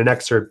 and an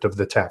excerpt of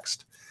the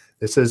text.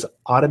 This is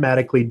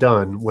automatically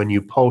done when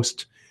you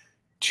post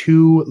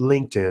to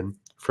LinkedIn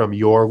from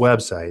your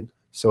website,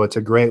 so it's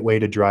a great way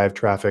to drive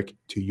traffic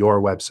to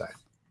your website.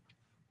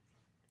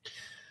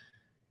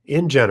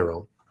 In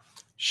general,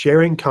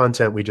 sharing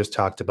content we just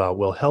talked about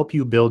will help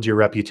you build your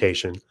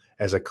reputation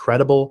as a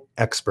credible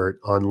expert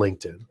on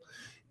LinkedIn.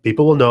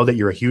 People will know that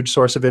you're a huge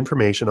source of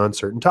information on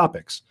certain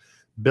topics.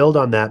 Build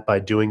on that by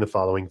doing the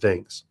following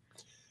things.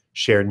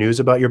 Share news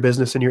about your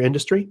business and your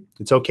industry.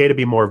 It's okay to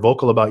be more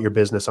vocal about your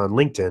business on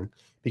LinkedIn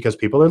because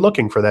people are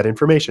looking for that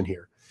information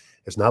here.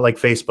 It's not like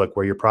Facebook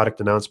where your product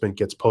announcement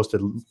gets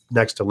posted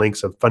next to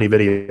links of funny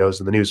videos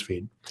in the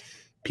newsfeed.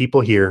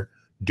 People here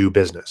do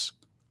business.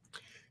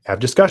 Have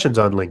discussions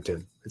on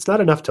LinkedIn. It's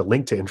not enough to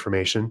link to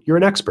information. You're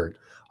an expert.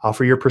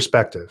 Offer your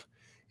perspective.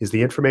 Is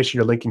the information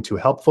you're linking to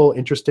helpful,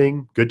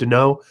 interesting, good to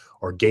know,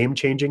 or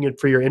game-changing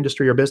for your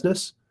industry or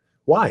business?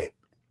 Why?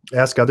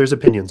 Ask others'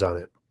 opinions on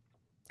it.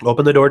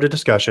 Open the door to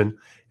discussion,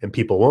 and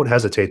people won't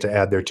hesitate to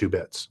add their 2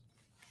 bits.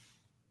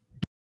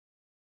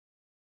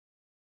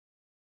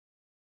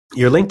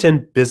 Your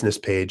LinkedIn business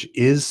page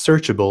is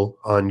searchable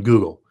on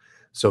Google,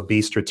 so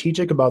be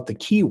strategic about the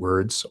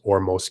keywords or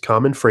most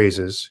common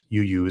phrases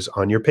you use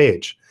on your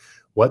page.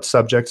 What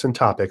subjects and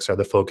topics are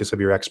the focus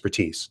of your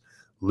expertise?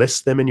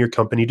 List them in your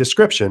company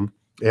description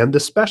and the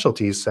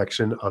specialties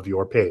section of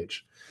your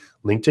page.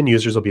 LinkedIn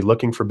users will be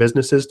looking for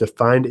businesses to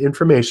find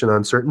information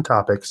on certain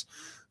topics,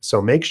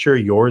 so make sure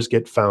yours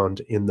get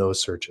found in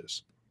those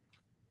searches.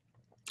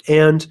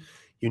 And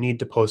you need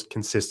to post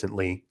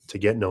consistently to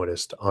get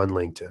noticed on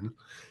LinkedIn.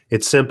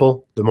 It's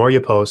simple. The more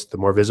you post, the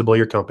more visible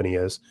your company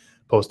is.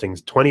 Posting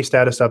 20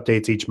 status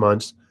updates each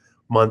month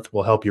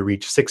will help you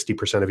reach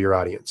 60% of your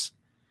audience.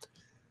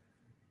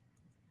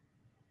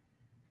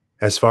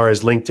 As far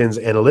as LinkedIn's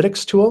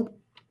analytics tool,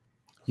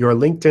 your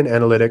LinkedIn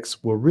analytics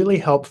will really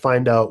help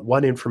find out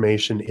what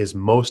information is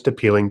most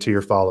appealing to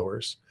your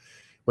followers.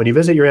 When you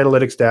visit your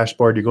analytics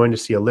dashboard, you're going to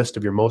see a list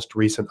of your most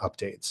recent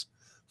updates.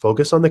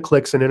 Focus on the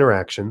clicks and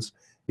interactions.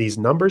 These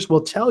numbers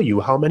will tell you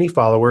how many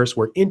followers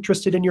were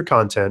interested in your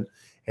content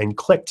and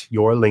clicked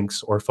your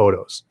links or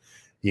photos.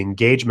 The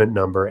engagement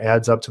number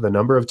adds up to the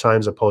number of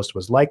times a post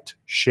was liked,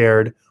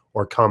 shared,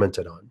 or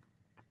commented on.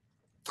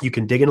 You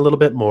can dig in a little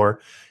bit more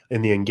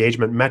in the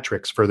engagement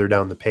metrics further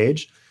down the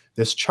page.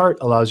 This chart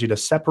allows you to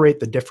separate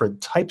the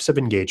different types of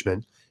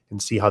engagement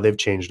and see how they've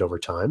changed over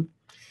time.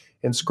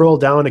 And scroll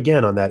down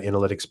again on that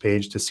analytics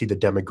page to see the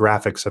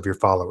demographics of your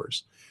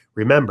followers.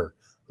 Remember,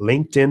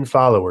 LinkedIn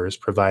followers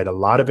provide a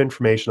lot of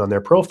information on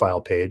their profile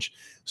page,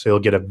 so you'll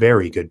get a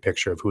very good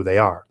picture of who they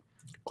are.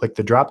 Click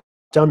the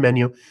drop-down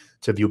menu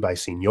to view by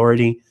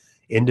seniority,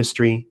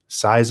 industry,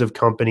 size of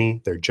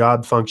company, their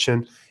job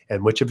function,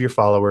 and which of your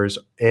followers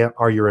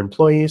are your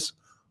employees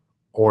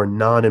or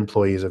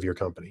non-employees of your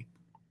company.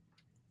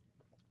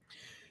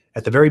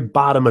 At the very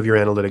bottom of your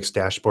analytics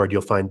dashboard,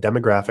 you'll find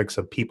demographics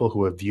of people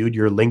who have viewed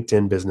your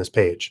LinkedIn business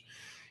page.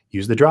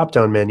 Use the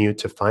drop-down menu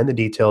to find the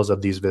details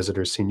of these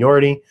visitors'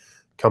 seniority,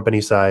 company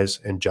size,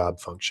 and job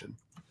function.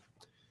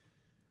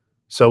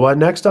 So what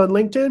next on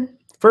LinkedIn?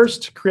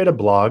 First, create a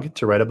blog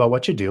to write about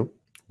what you do,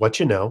 what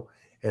you know,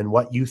 and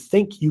what you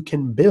think you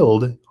can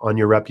build on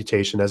your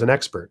reputation as an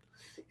expert.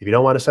 If you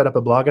don't want to set up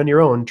a blog on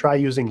your own, try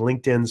using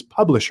LinkedIn's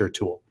publisher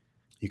tool.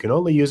 You can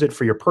only use it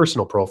for your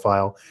personal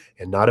profile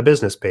and not a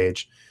business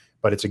page,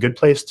 but it's a good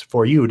place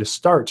for you to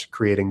start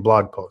creating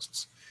blog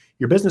posts.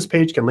 Your business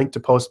page can link to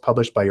posts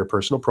published by your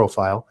personal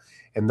profile,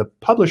 and the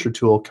publisher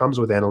tool comes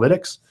with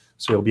analytics,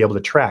 so you'll be able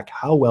to track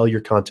how well your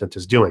content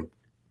is doing.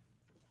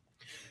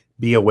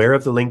 Be aware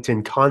of the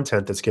LinkedIn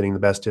content that's getting the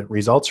best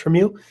results from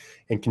you,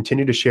 and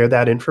continue to share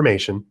that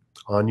information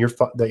on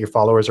that your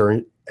followers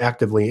are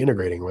actively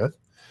integrating with.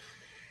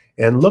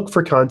 And look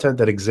for content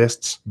that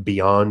exists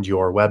beyond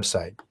your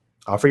website.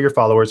 Offer your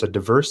followers a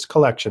diverse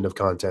collection of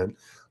content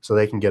so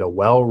they can get a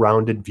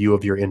well-rounded view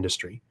of your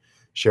industry.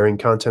 Sharing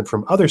content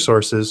from other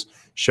sources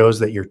shows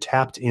that you're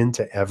tapped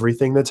into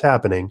everything that's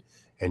happening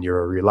and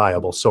you're a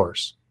reliable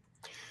source.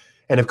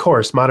 And of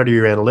course, monitor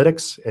your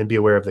analytics and be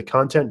aware of the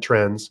content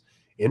trends,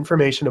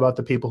 information about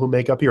the people who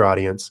make up your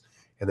audience,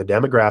 and the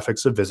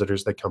demographics of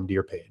visitors that come to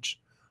your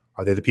page.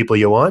 Are they the people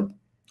you want?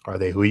 Are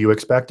they who you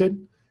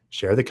expected?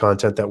 Share the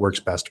content that works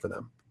best for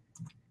them.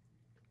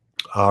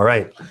 All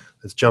right,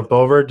 let's jump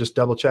over, just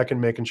double checking,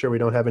 making sure we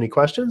don't have any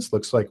questions.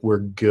 Looks like we're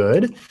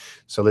good.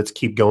 So let's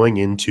keep going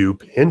into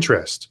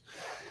Pinterest.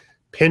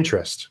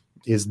 Pinterest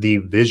is the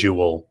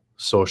visual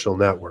social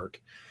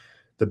network.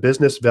 The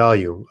business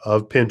value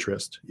of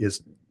Pinterest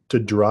is to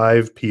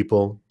drive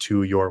people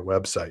to your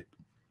website.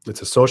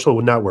 It's a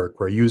social network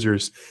where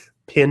users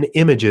pin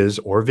images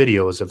or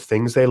videos of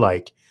things they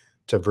like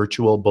to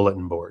virtual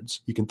bulletin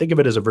boards. You can think of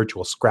it as a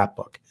virtual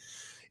scrapbook.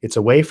 It's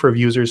a way for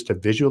users to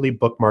visually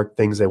bookmark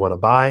things they want to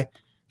buy,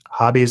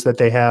 hobbies that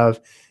they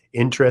have,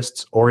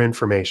 interests, or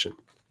information.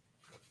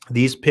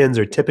 These pins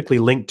are typically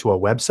linked to a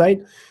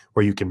website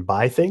where you can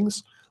buy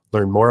things,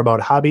 learn more about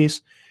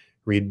hobbies,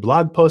 read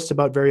blog posts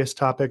about various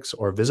topics,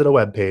 or visit a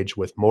web page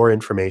with more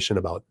information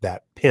about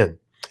that pin.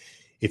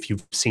 If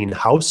you've seen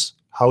House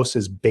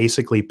is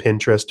basically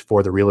Pinterest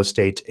for the real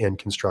estate and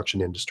construction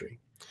industry.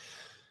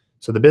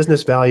 So the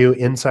business value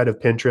inside of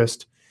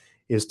Pinterest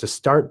is to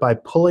start by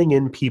pulling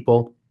in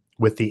people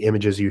with the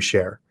images you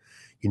share.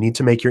 You need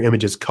to make your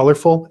images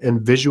colorful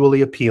and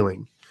visually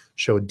appealing.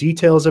 Show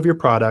details of your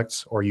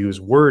products or use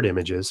word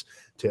images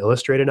to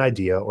illustrate an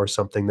idea or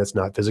something that's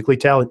not physically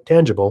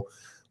tangible,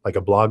 like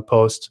a blog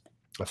post,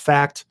 a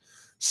fact,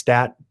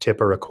 stat,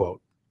 tip, or a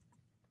quote.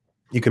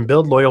 You can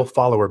build loyal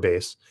follower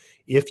base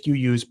if you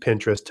use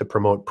Pinterest to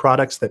promote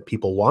products that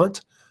people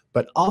want,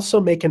 but also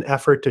make an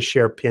effort to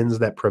share pins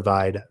that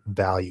provide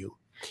value.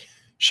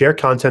 Share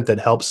content that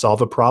helps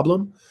solve a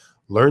problem,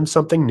 learn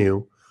something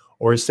new,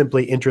 or is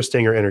simply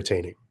interesting or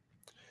entertaining.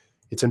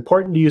 It's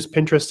important to use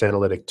Pinterest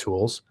analytic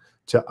tools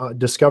to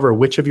discover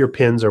which of your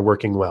pins are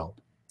working well.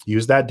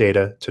 Use that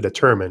data to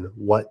determine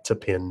what to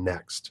pin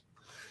next.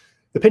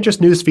 The Pinterest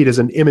newsfeed is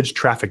an image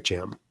traffic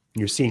jam.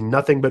 You're seeing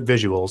nothing but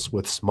visuals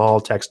with small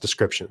text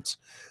descriptions.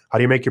 How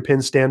do you make your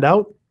pins stand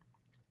out?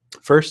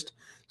 First,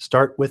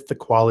 start with the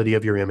quality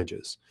of your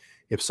images.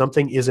 If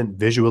something isn't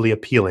visually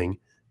appealing,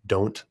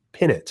 don't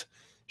pin it.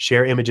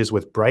 Share images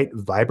with bright,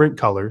 vibrant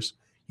colors.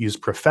 Use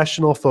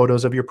professional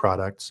photos of your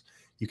products.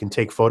 You can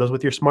take photos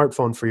with your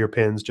smartphone for your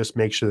pins. Just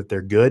make sure that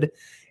they're good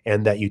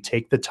and that you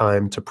take the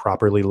time to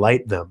properly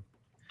light them.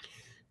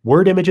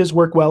 Word images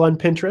work well on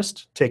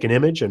Pinterest. Take an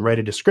image and write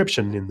a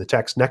description in the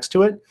text next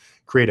to it.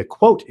 Create a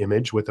quote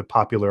image with a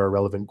popular or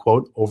relevant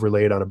quote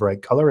overlaid on a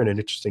bright color and an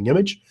interesting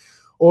image.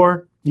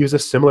 Or use a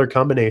similar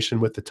combination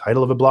with the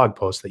title of a blog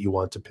post that you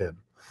want to pin.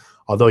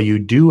 Although you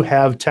do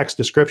have text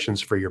descriptions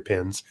for your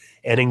pins,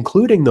 and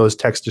including those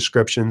text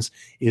descriptions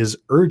is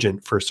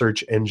urgent for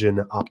search engine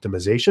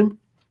optimization,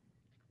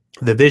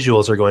 the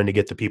visuals are going to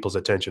get the people's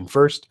attention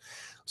first,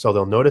 so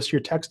they'll notice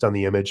your text on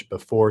the image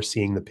before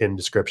seeing the pin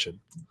description.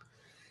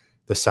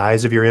 The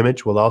size of your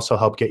image will also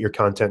help get your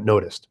content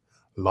noticed.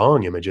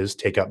 Long images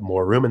take up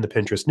more room in the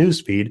Pinterest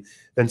newsfeed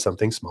than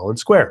something small and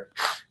square.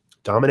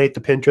 Dominate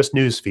the Pinterest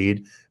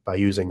newsfeed by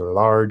using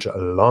large,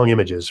 long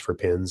images for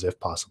pins if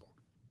possible.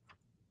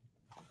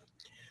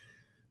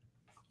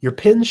 Your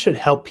pins should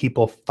help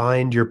people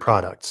find your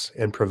products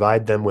and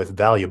provide them with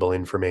valuable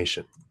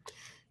information.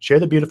 Share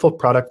the beautiful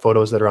product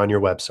photos that are on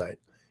your website.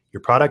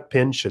 Your product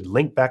pin should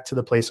link back to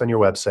the place on your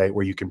website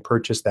where you can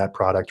purchase that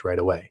product right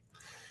away.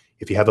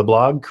 If you have a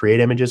blog, create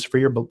images for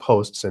your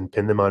posts and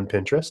pin them on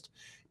Pinterest.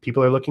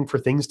 People are looking for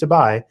things to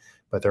buy,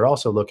 but they're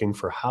also looking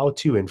for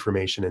how-to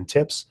information and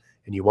tips,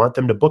 and you want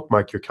them to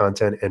bookmark your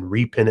content and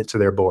repin it to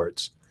their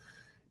boards.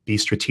 Be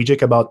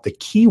strategic about the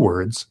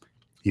keywords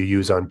you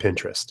use on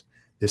Pinterest.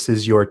 This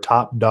is your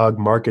top dog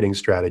marketing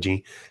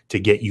strategy to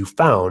get you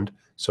found,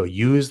 so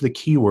use the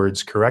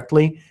keywords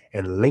correctly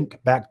and link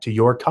back to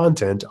your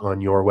content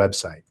on your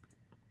website.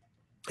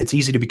 It's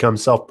easy to become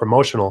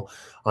self-promotional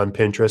on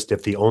Pinterest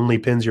if the only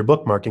pins you're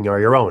bookmarking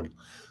are your own.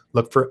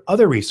 Look for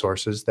other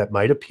resources that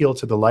might appeal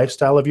to the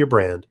lifestyle of your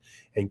brand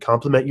and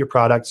complement your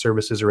product,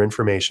 services, or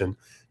information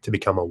to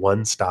become a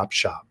one-stop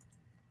shop.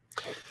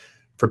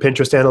 For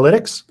Pinterest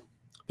analytics,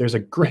 there's a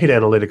great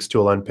analytics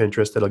tool on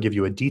Pinterest that'll give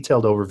you a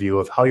detailed overview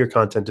of how your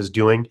content is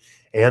doing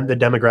and the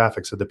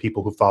demographics of the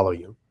people who follow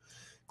you.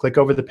 Click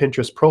over the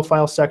Pinterest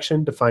profile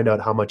section to find out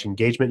how much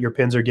engagement your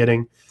pins are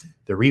getting.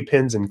 The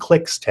Repins and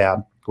Clicks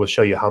tab will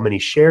show you how many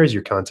shares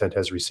your content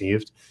has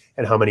received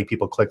and how many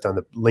people clicked on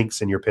the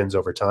links in your pins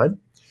over time.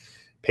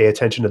 Pay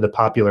attention to the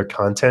popular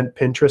content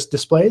Pinterest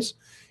displays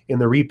in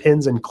the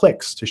Repins and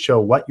Clicks to show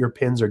what your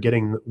pins are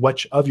getting,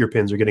 which of your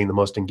pins are getting the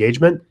most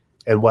engagement,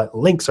 and what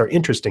links are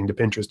interesting to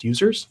Pinterest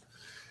users.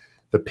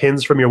 The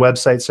pins from your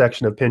website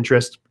section of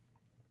Pinterest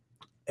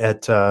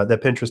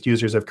that Pinterest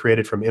users have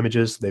created from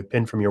images they've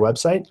pinned from your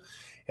website,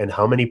 and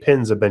how many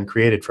pins have been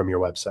created from your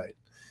website.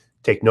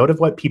 Take note of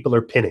what people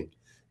are pinning.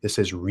 This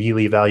is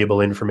really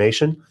valuable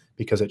information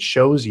because it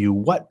shows you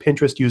what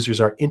Pinterest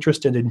users are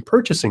interested in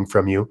purchasing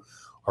from you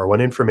or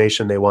what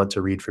information they want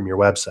to read from your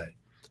website.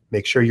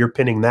 Make sure you're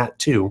pinning that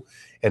too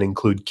and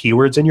include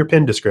keywords in your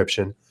pin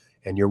description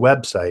and your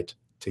website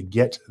to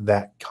get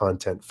that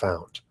content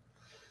found.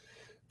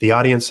 The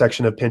audience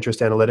section of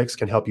Pinterest Analytics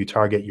can help you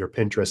target your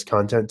Pinterest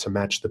content to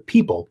match the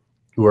people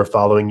who are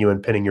following you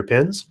and pinning your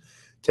pins.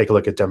 Take a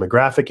look at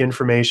demographic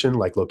information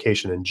like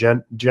location and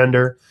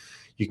gender.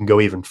 You can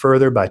go even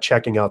further by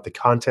checking out the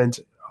content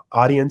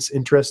audience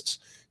interests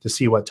to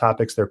see what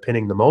topics they're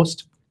pinning the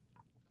most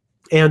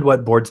and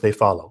what boards they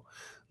follow.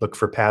 Look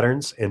for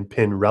patterns and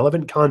pin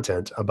relevant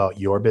content about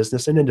your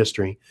business and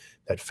industry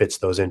that fits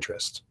those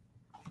interests.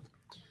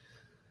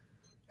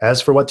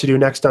 As for what to do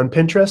next on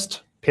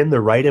Pinterest, pin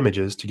the right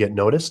images to get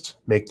noticed,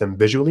 make them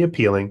visually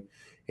appealing,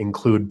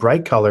 include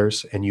bright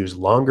colors, and use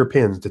longer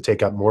pins to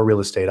take up more real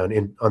estate on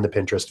the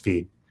Pinterest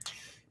feed.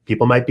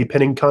 People might be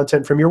pinning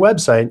content from your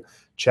website.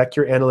 Check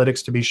your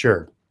analytics to be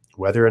sure.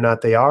 Whether or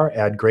not they are,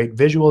 add great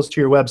visuals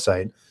to your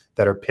website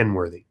that are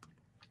pin-worthy.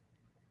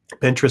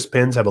 Pinterest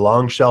pins have a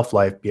long shelf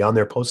life beyond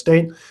their post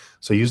date,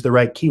 so use the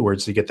right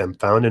keywords to get them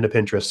found in a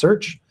Pinterest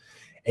search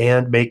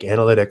and make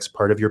analytics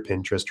part of your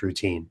Pinterest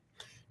routine.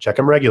 Check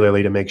them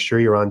regularly to make sure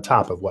you're on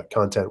top of what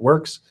content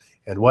works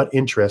and what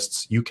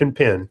interests you can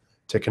pin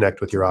to connect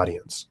with your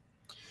audience.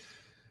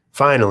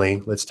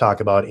 Finally, let's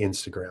talk about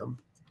Instagram.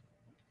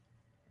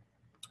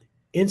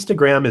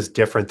 Instagram is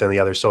different than the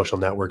other social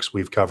networks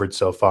we've covered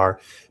so far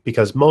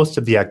because most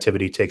of the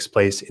activity takes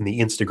place in the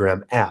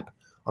Instagram app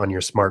on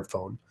your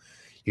smartphone.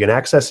 You can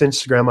access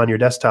Instagram on your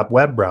desktop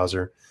web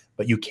browser,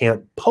 but you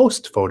can't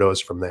post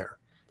photos from there.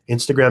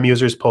 Instagram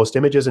users post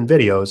images and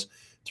videos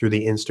through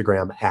the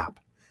Instagram app.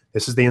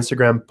 This is the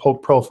Instagram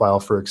profile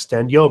for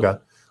Extend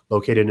Yoga,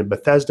 located in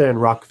Bethesda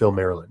and Rockville,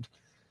 Maryland.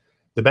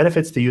 The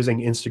benefits to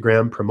using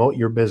Instagram to promote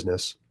your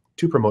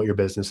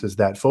business is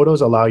that photos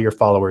allow your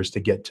followers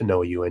to get to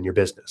know you and your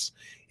business.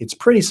 It's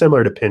pretty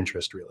similar to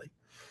Pinterest, really.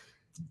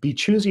 Be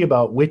choosy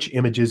about which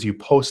images you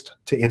post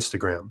to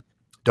Instagram.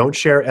 Don't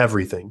share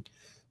everything.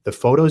 The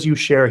photos you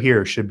share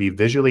here should be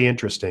visually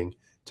interesting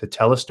to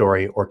tell a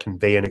story or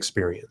convey an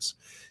experience.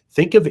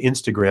 Think of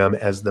Instagram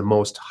as the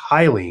most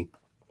highly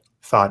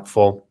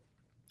thoughtful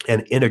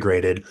and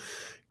integrated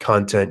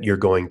content you're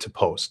going to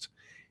post.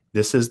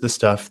 This is the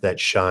stuff that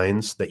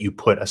shines, that you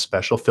put a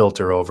special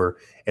filter over,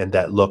 and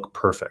that look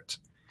perfect.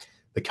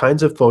 The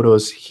kinds of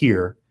photos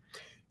here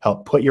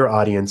help put your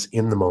audience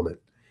in the moment.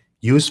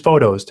 Use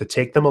photos to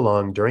take them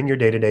along during your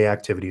day-to-day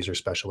activities or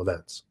special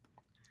events.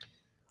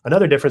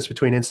 Another difference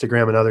between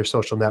Instagram and other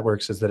social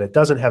networks is that it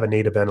doesn't have a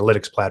native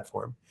analytics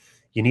platform.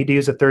 You need to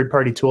use a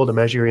third-party tool to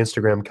measure your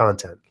Instagram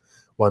content.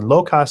 One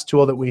low-cost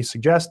tool that we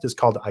suggest is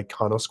called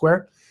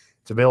Iconosquare.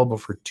 It's available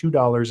for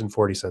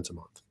 $2.40 a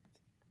month.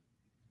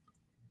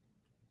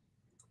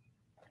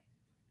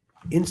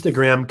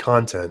 Instagram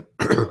content,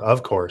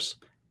 of course,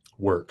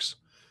 works.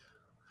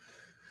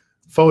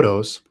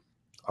 Photos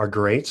are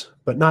great,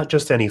 but not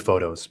just any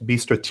photos. Be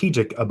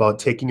strategic about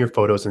taking your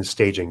photos and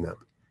staging them.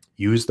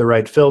 Use the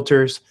right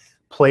filters,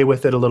 play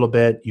with it a little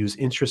bit, use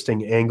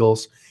interesting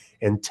angles,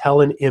 and tell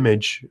an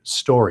image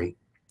story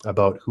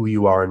about who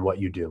you are and what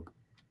you do.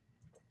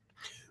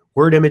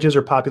 Word images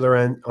are popular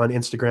on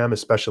Instagram,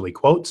 especially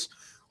quotes.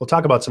 We'll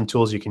talk about some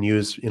tools you can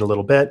use in a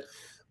little bit,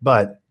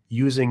 but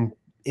using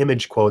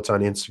image quotes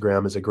on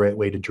Instagram is a great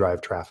way to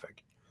drive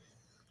traffic.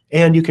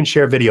 And you can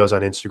share videos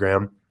on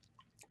Instagram,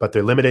 but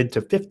they're limited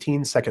to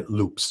 15-second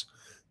loops.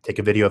 Take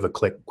a video of a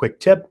quick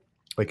tip,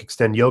 like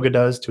Extend Yoga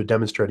does, to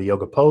demonstrate a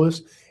yoga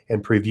pose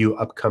and preview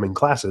upcoming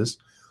classes,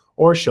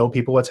 or show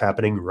people what's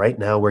happening right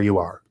now where you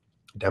are.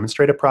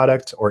 Demonstrate a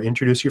product or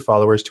introduce your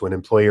followers to an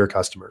employee or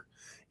customer.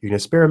 You can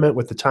experiment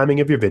with the timing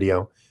of your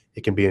video.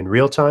 It can be in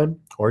real time,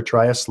 or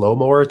try a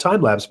slow-mo or a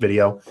time-lapse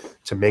video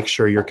to make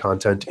sure your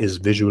content is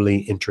visually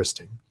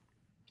interesting.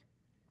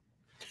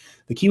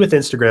 The key with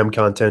Instagram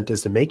content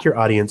is to make your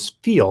audience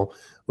feel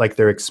like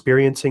they're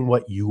experiencing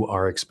what you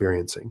are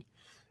experiencing.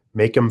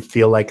 Make them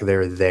feel like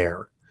they're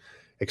there.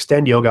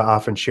 Extend Yoga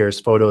often shares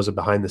photos of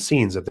behind the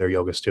scenes of their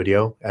yoga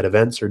studio at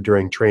events or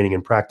during training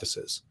and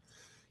practices.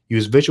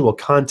 Use visual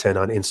content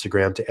on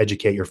Instagram to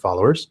educate your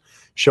followers.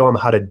 Show them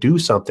how to do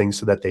something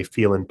so that they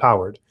feel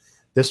empowered.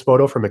 This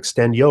photo from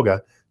Extend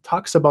Yoga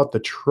talks about the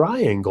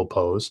triangle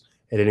pose,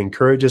 and it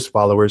encourages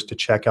followers to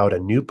check out a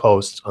new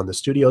post on the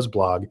studio's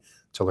blog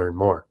to learn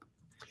more.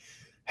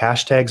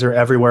 Hashtags are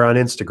everywhere on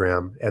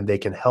Instagram, and they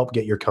can help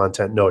get your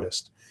content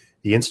noticed.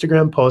 The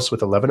Instagram posts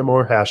with 11 or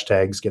more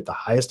hashtags get the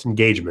highest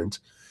engagement.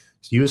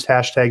 Use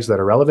hashtags that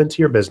are relevant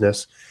to your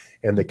business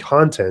and the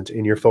content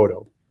in your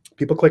photo.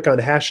 People click on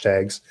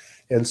hashtags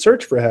and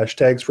search for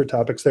hashtags for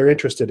topics they're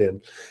interested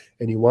in,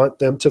 and you want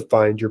them to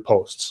find your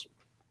posts.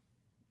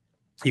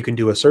 You can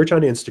do a search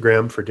on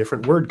Instagram for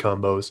different word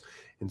combos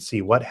and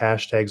see what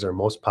hashtags are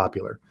most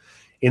popular.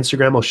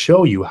 Instagram will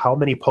show you how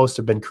many posts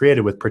have been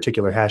created with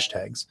particular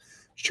hashtags.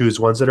 Choose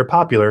ones that are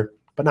popular,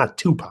 but not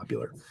too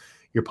popular.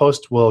 Your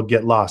post will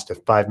get lost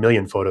if 5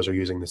 million photos are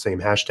using the same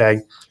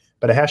hashtag,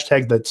 but a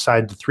hashtag that's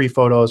tied to 3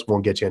 photos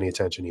won't get you any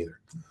attention either.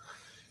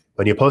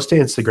 When you post to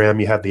Instagram,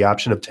 you have the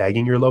option of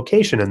tagging your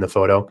location in the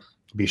photo.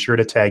 Be sure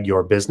to tag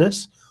your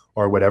business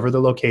or whatever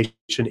the location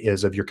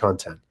is of your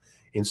content.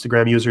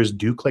 Instagram users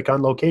do click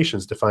on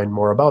locations to find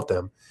more about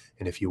them,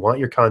 and if you want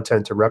your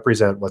content to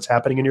represent what's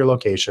happening in your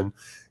location,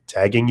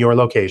 tagging your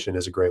location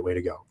is a great way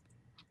to go.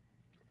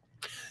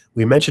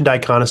 We mentioned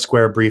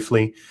Iconosquare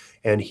briefly,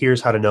 and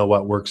here's how to know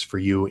what works for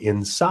you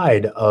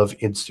inside of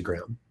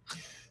Instagram.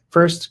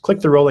 First, click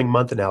the Rolling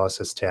Month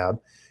Analysis tab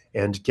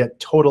and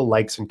get total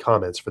likes and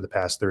comments for the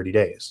past 30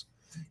 days.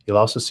 You'll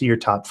also see your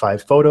top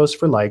 5 photos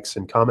for likes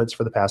and comments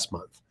for the past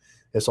month.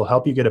 This will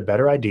help you get a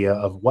better idea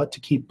of what to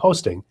keep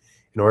posting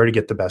in order to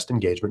get the best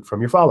engagement from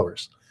your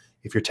followers.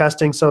 If you're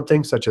testing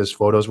something such as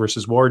photos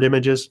versus word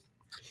images,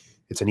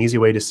 it's an easy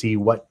way to see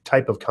what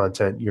type of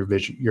content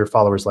your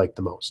followers like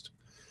the most.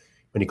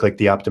 When you click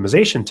the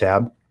Optimization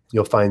tab,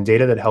 you'll find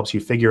data that helps you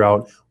figure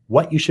out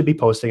what you should be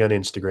posting on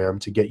Instagram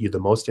to get you the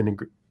most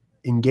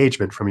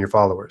engagement from your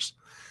followers.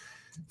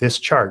 This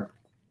chart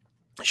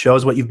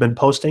shows what you've been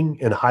posting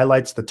and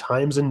highlights the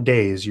times and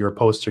days your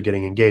posts are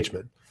getting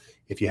engagement.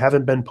 If you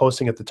haven't been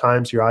posting at the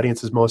times your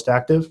audience is most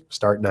active,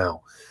 start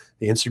now.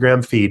 The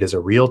Instagram feed is a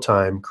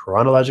real-time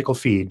chronological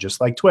feed, just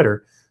like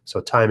Twitter,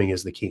 so timing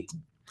is the key.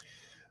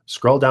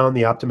 Scroll down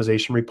the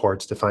optimization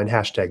reports to find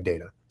hashtag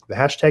data. The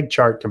hashtag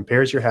chart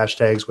compares your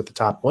hashtags with the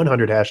top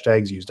 100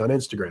 hashtags used on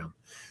Instagram.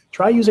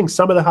 Try using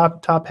some of the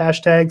top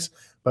hashtags,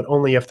 but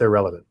only if they're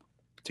relevant,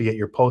 to get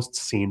your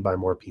posts seen by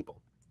more people.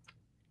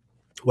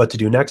 What to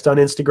do next on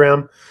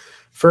Instagram?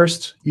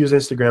 First, use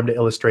Instagram to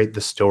illustrate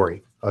the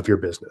story of your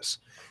business.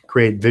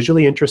 Create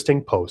visually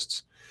interesting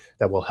posts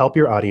that will help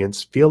your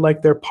audience feel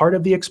like they're part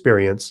of the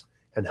experience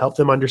and help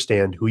them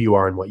understand who you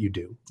are and what you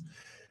do.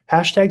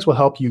 Hashtags will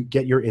help you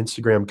get your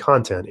Instagram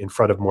content in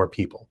front of more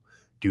people.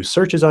 Do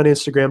searches on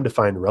Instagram to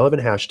find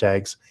relevant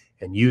hashtags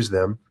and use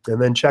them, and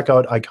then check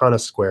out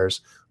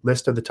Iconosquare's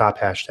list of the top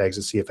hashtags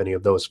to see if any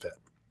of those fit.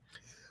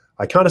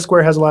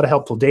 Iconosquare has a lot of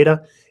helpful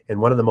data, and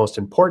one of the most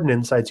important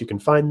insights you can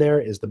find there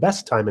is the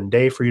best time and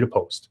day for you to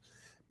post.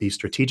 Be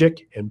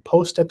strategic and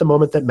post at the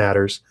moment that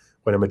matters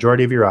when a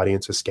majority of your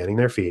audience is scanning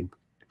their feed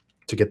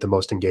to get the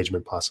most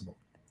engagement possible.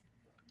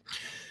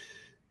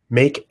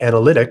 Make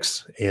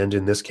analytics, and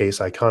in this case,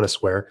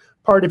 Iconosquare,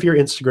 part of your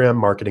Instagram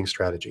marketing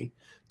strategy.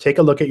 Take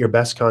a look at your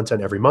best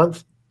content every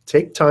month.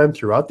 Take time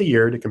throughout the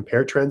year to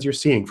compare trends you're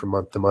seeing from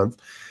month to month,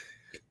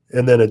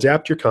 and then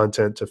adapt your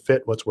content to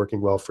fit what's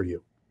working well for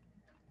you.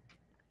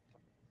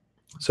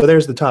 So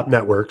there's the top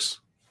networks.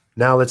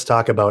 Now let's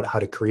talk about how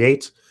to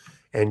create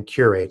and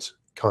curate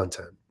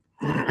content.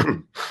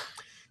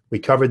 We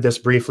covered this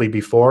briefly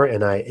before,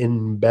 and I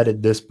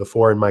embedded this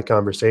before in my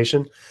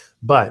conversation,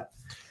 but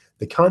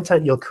the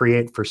content you'll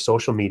create for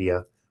social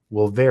media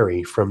will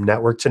vary from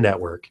network to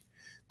network.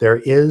 There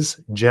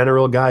is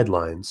general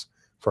guidelines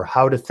for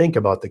how to think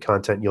about the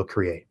content you'll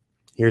create.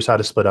 Here's how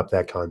to split up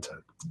that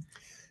content.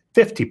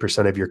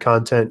 50% of your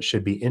content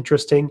should be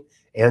interesting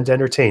and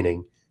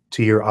entertaining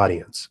to your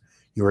audience.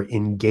 You're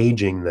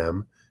engaging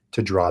them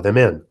to draw them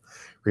in.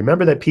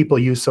 Remember that people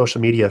use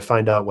social media to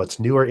find out what's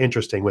new or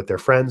interesting with their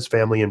friends,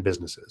 family, and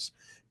businesses.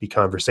 Be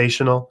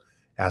conversational,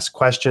 ask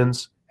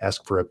questions,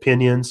 ask for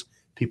opinions.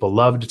 People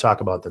love to talk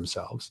about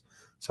themselves.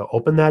 So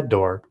open that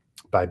door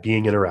by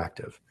being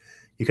interactive.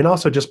 You can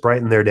also just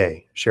brighten their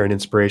day. Share an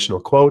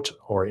inspirational quote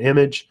or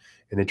image,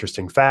 an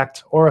interesting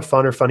fact, or a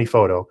fun or funny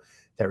photo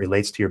that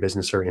relates to your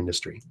business or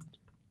industry.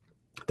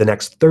 The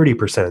next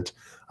 30%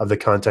 of the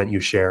content you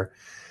share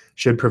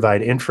should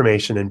provide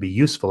information and be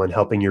useful in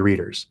helping your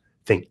readers.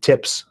 Think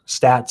tips,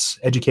 stats,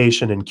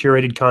 education, and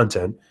curated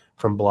content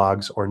from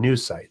blogs or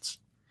news sites.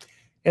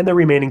 And the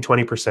remaining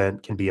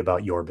 20% can be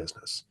about your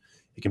business.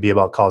 It can be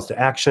about calls to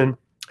action,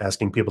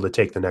 asking people to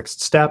take the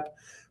next step,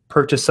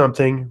 purchase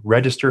something,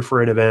 register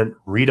for an event,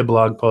 read a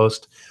blog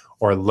post,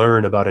 or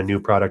learn about a new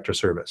product or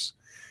service.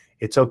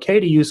 It's okay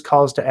to use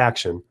calls to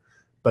action,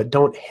 but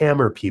don't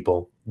hammer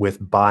people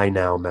with buy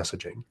now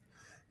messaging.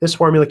 This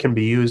formula can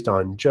be used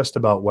on just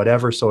about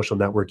whatever social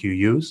network you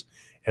use,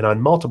 and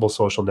on multiple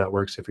social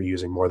networks if you're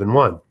using more than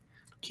one.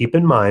 Keep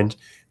in mind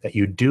that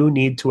you do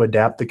need to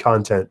adapt the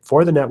content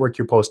for the network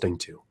you're posting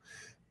to.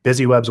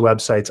 BizzyWeb's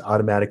websites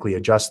automatically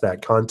adjust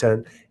that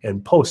content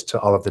and post to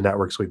all of the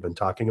networks we've been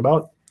talking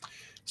about.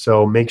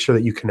 So make sure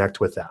that you connect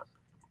with that.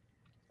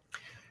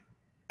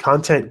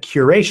 Content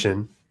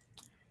curation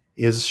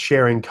is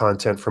sharing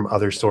content from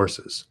other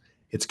sources.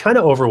 It's kind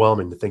of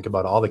overwhelming to think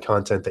about all the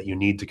content that you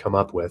need to come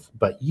up with,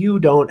 but you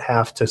don't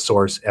have to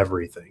source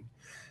everything.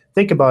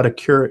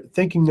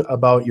 Thinking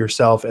about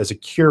yourself as a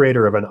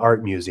curator of an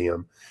art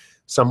museum,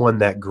 someone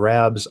that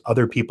grabs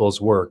other people's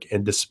work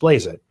and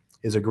displays it,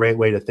 is a great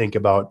way to think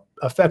about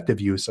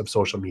effective use of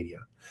social media.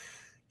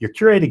 Your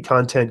curated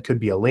content could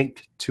be a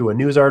link to a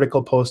news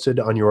article posted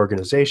on your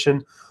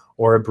organization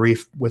or a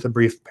brief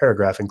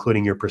paragraph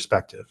including your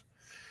perspective.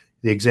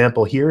 The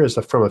example here is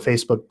from a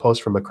Facebook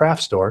post from a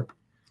craft store,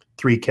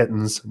 3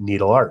 Kittens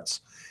Needle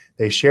Arts.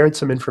 They shared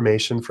some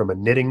information from a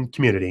knitting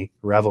community,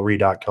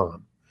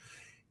 Ravelry.com.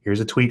 Here's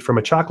a tweet from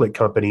a chocolate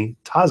company,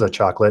 Taza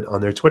Chocolate,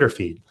 on their Twitter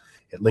feed.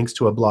 It links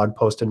to a blog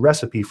post and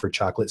recipe for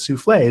chocolate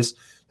soufflés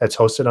that's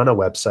hosted on a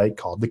website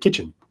called The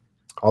Kitchen.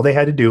 All they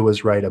had to do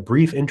was write a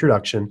brief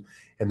introduction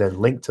and then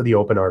link to the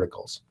open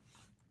articles.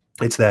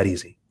 It's that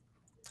easy.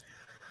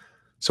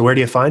 So where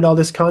do you find all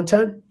this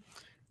content?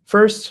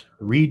 First,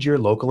 read your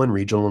local and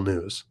regional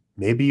news.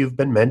 Maybe you've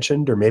been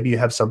mentioned, or maybe you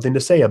have something to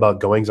say about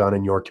goings on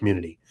in your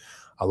community.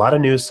 A lot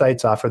of news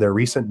sites offer their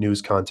recent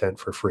news content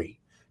for free.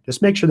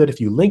 Just make sure that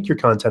if you link your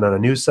content on a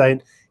news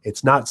site,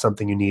 it's not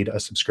something you need a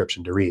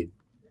subscription to read.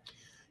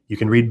 You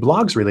can read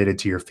blogs related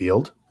to your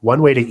field.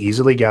 One way to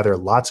easily gather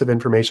lots of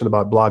information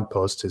about blog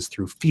posts is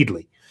through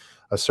Feedly,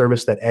 a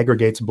service that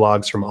aggregates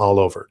blogs from all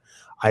over.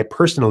 I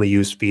personally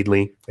use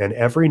Feedly and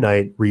every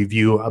night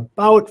review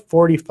about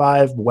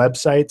 45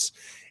 websites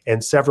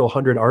and several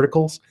hundred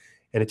articles,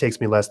 and it takes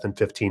me less than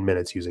 15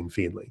 minutes using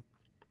Feedly.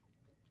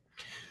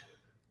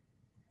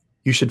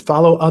 You should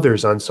follow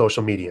others on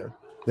social media.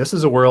 This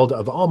is a world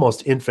of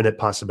almost infinite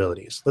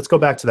possibilities. Let's go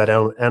back to that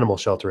animal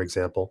shelter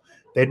example.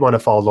 They'd want to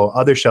follow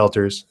other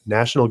shelters,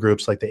 national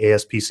groups like the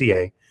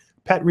ASPCA,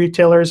 pet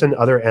retailers, and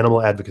other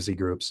animal advocacy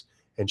groups,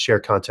 and share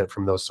content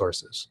from those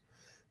sources.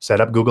 Set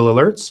up Google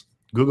Alerts.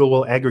 Google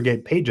will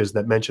aggregate pages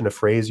that mention a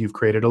phrase you've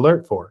created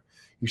alert for.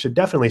 You should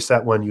definitely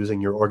set one using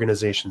your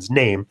organization's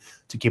name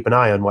to keep an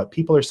eye on what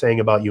people are saying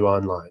about you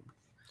online.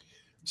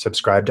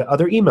 Subscribe to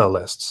other email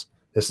lists.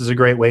 This is a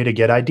great way to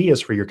get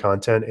ideas for your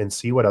content and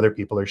see what other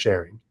people are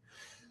sharing.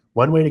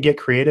 One way to get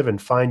creative and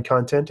find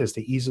content is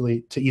to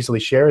easily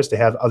share is to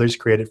have others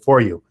create it for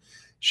you.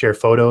 Share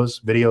photos,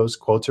 videos,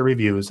 quotes, or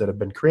reviews that have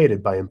been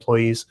created by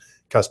employees,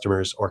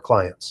 customers, or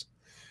clients.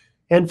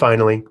 And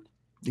finally,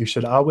 you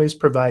should always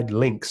provide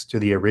links to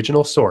the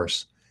original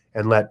source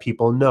and let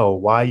people know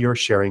why you're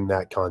sharing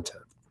that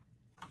content.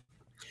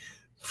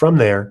 From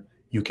there,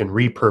 you can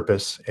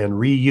repurpose and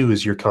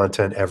reuse your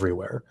content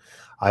everywhere.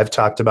 I've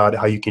talked about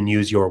how you can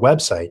use your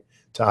website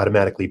to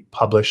automatically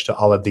publish to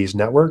all of these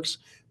networks,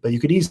 but you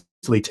could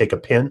easily take a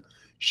pin,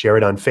 share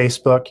it on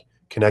Facebook,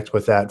 connect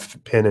with that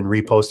pin and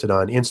repost it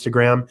on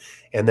Instagram,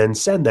 and then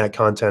send that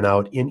content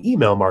out in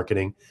email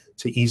marketing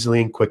to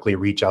easily and quickly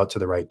reach out to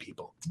the right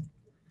people.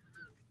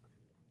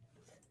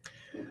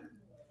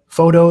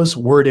 Photos,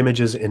 word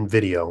images, and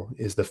video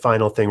is the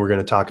final thing we're going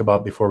to talk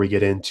about before we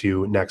get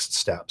into next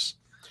steps.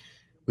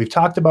 We've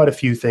talked about a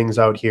few things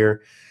out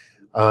here,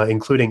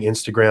 including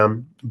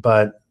Instagram,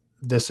 but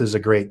this is a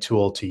great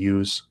tool to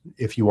use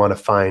if you want to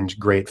find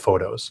great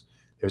photos.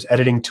 There's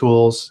editing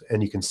tools,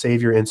 and you can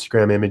save your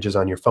Instagram images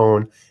on your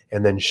phone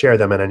and then share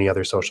them on any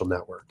other social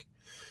network.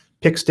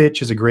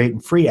 PicStitch is a great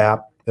and free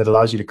app that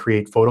allows you to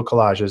create photo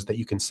collages that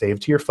you can save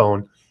to your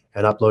phone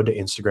and upload to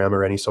Instagram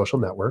or any social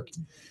network.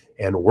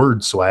 And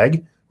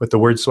WordSwag, with the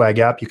WordSwag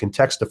app, you can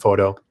text a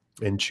photo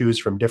and choose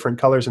from different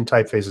colors and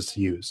typefaces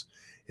to use.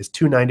 It's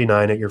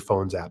 $2.99 at your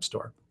phone's app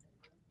store.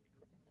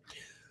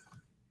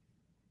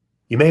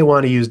 You may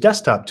want to use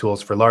desktop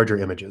tools for larger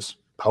images.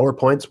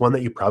 PowerPoint's one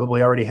that you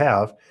probably already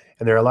have,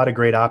 and there are a lot of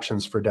great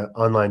options for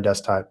online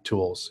desktop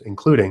tools,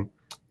 including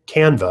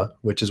Canva,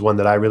 which is one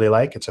that I really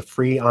like. It's a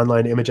free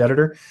online image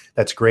editor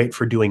that's great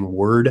for doing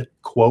word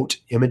quote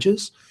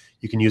images.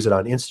 You can use it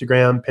on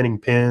Instagram, pinning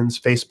pins,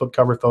 Facebook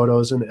cover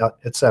photos, and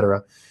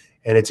etc.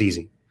 And it's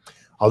easy.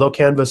 Although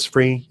Canva's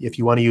free, if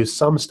you want to use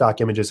some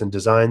stock images and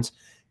designs,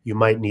 you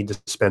might need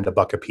to spend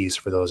 $1 a piece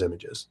for those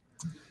images.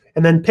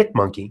 And then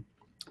PicMonkey.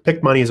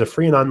 PicMonkey is a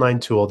free and online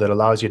tool that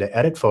allows you to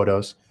edit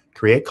photos,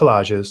 create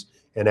collages,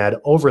 and add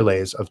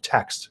overlays of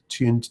text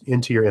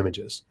into your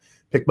images.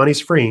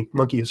 PicMonkey's free,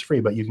 Monkey is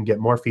free, but you can get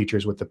more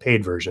features with the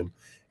paid version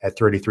at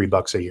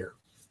 $33 a year.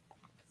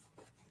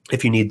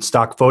 If you need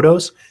stock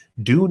photos,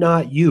 do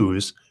not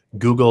use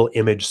Google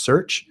image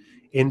search.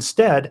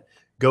 Instead,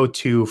 go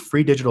to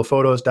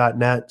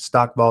freedigitalphotos.net,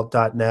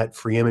 stockvault.net,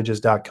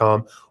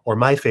 freeimages.com, or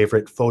my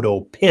favorite,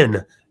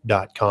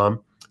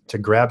 photopin.com to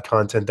grab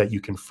content that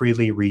you can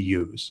freely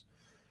reuse.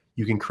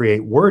 You can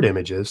create word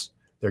images.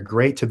 They're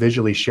great to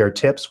visually share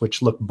tips,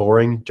 which look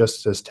boring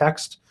just as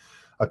text.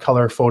 A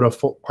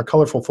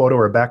colorful photo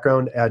or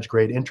background adds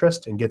great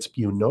interest and gets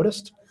you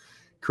noticed.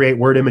 Create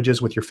word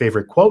images with your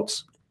favorite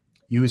quotes.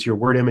 Use your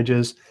word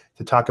images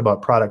to talk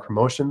about product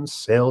promotions,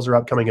 sales, or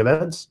upcoming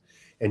events,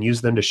 and use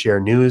them to share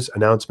news,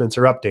 announcements,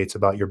 or updates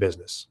about your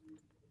business.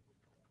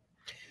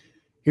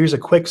 Here's a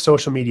quick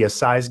social media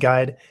size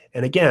guide.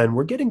 And again,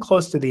 we're getting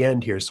close to the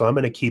end here, so I'm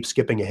going to keep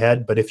skipping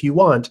ahead. But if you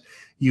want,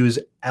 use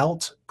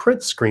Alt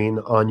print screen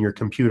on your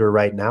computer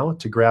right now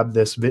to grab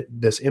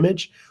this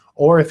image.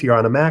 Or if you're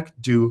on a Mac,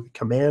 do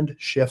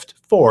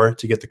Command-Shift-4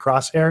 to get the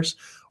crosshairs.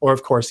 Or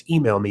of course,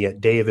 email me at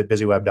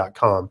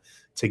dave@bizzyweb.com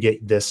to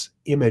get this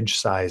image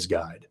size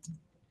guide.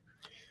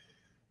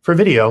 For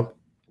video,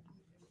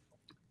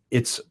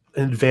 it's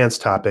an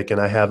advanced topic, and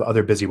I have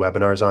other busy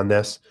webinars on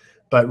this.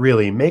 But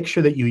really, make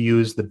sure that you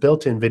use the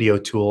built-in video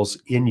tools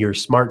in your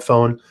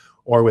smartphone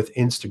or with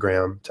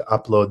Instagram to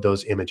upload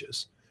those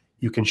images.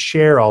 You can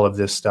share all of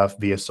this stuff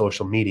via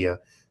social media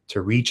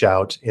to reach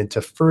out and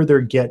to further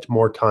get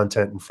more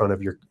content in front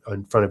of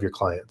your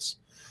clients.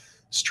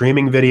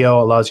 Streaming video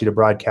allows you to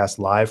broadcast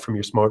live from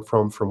your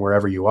smartphone from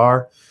wherever you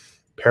are.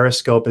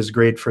 Periscope is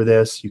great for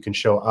this. You can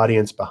show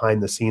audience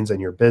behind the scenes in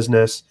your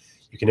business.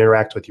 You can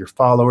interact with your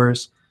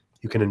followers.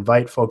 You can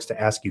invite folks to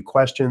ask you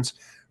questions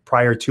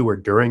prior to or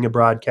during a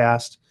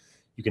broadcast.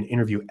 You can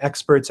interview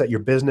experts at your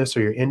business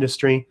or your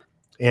industry,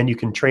 and you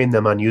can train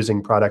them on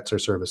using products or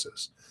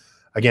services.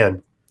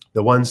 Again,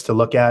 the ones to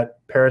look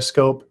at: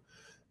 Periscope,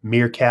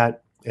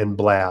 Meerkat, and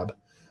Blab.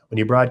 When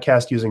you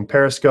broadcast using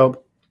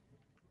Periscope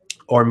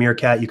or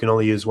Meerkat, you can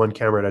only use one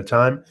camera at a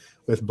time.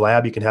 With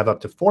Blab, you can have up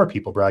to 4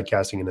 people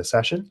broadcasting in a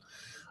session.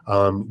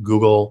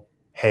 Google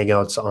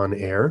Hangouts on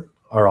Air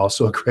are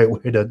also a great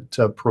way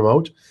to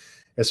promote.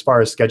 As far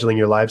as scheduling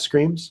your live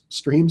streams,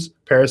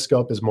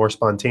 Periscope is more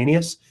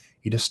spontaneous.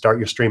 You just start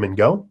your stream and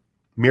go.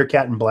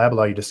 Meerkat and Blab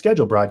allow you to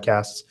schedule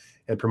broadcasts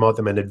and promote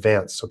them in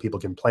advance so people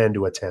can plan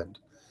to attend.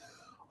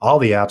 All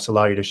the apps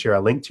allow you to share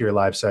a link to your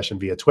live session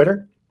via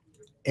Twitter,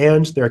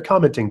 and there are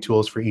commenting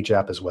tools for each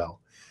app as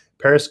well.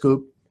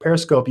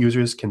 Periscope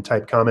users can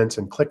type comments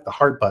and click the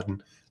heart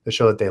button to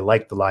show that they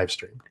like the live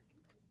stream.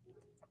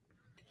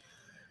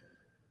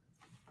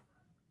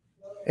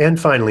 And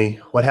finally,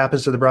 what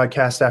happens to the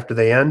broadcast after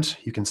they end?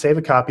 You can save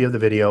a copy of the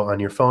video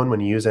on your phone when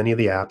you use any of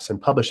the apps and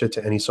publish it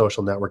to any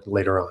social network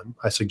later on.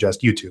 I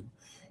suggest YouTube.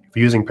 If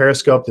you're using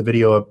Periscope, the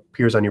video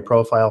appears on your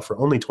profile for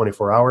only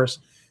 24 hours.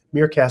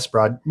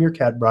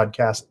 Meerkat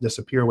broadcasts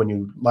disappear when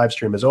your live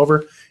stream is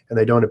over, and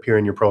they don't appear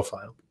in your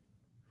profile.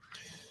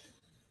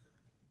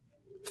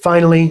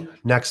 Finally,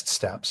 next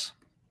steps.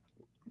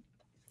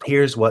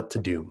 Here's what to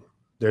do.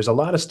 There's a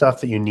lot of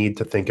stuff that you need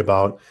to think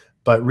about,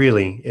 but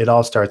really, it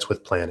all starts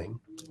with planning.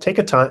 Take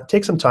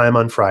some time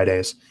on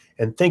Fridays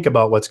and think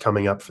about what's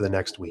coming up for the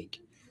next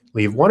week.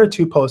 Leave 1 or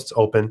 2 posts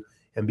open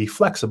and be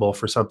flexible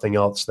for something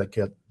else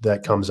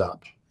that comes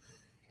up.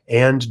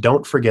 And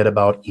don't forget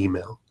about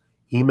email.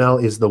 Email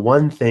is the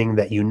one thing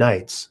that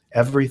unites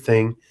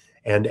everything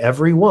and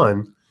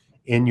everyone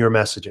in your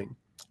messaging.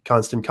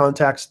 Constant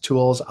Contacts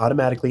tools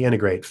automatically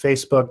integrate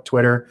Facebook,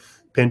 Twitter,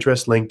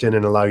 Pinterest, LinkedIn,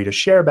 and allow you to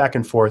share back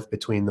and forth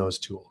between those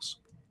tools.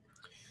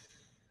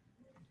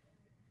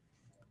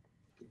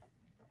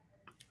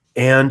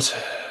 And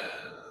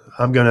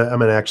I'm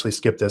gonna actually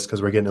skip this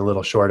because we're getting a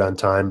little short on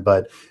time,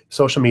 but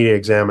Social Media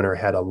Examiner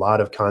had a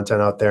lot of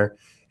content out there,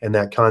 and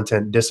that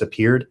content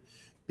disappeared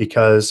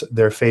because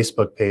their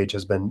Facebook page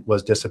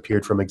was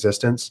disappeared from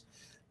existence.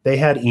 They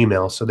had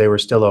email, so they were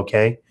still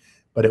okay,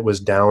 but it was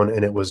down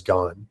and it was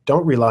gone.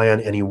 Don't rely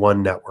on any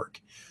one network.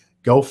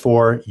 Go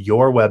for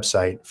your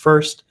website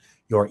first,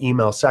 your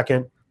email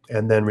second,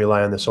 and then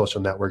rely on the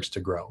social networks to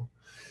grow.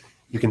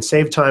 You can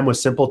save time with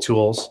simple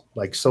tools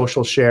like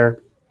social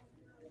share,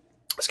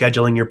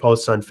 scheduling your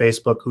posts on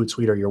Facebook,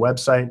 Hootsuite, or your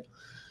website,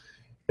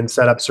 and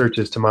set up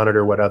searches to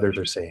monitor what others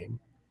are saying.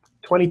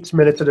 20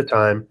 minutes at a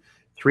time,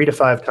 3 to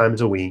 5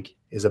 times a week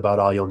is about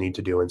all you'll need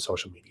to do in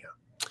social media.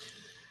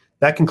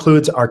 That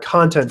concludes our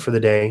content for the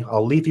day.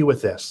 I'll leave you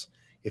with this.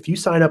 If you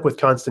sign up with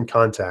Constant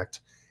Contact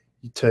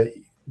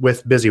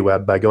with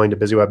BizzyWeb by going to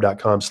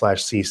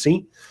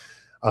BizzyWeb.com/cc,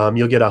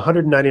 you'll get a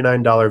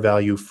 $199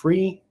 value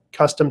free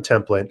custom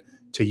template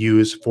to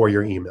use for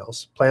your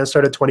emails. Plans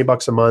start at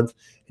 $20 a month,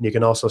 and you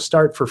can also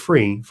start for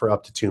free for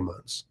up to 2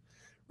 months.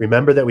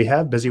 Remember that we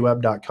have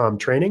BizzyWeb.com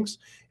trainings,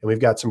 and we've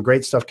got some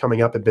great stuff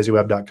coming up at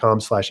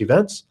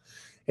BizzyWeb.com/events.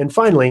 And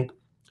finally,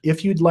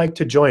 if you'd like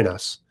to join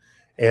us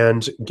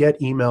and get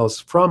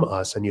emails from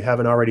us and you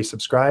haven't already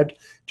subscribed,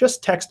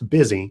 just text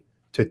BIZZY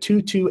to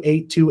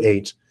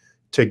 22828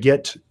 to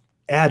get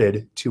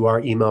added to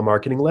our email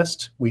marketing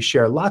list. We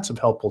share lots of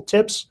helpful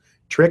tips,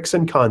 tricks,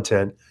 and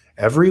content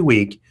every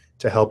week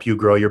to help you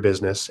grow your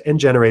business and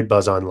generate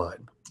buzz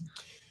online.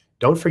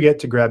 Don't forget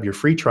to grab your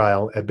free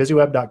trial at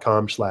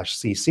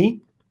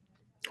BizzyWeb.com/cc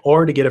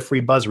or to get a free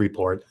buzz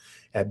report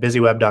at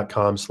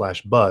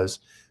BizzyWeb.com/buzz.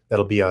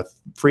 That'll be a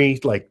free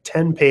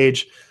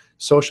 10-page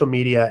social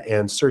media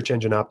and search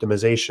engine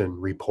optimization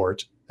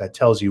report that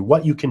tells you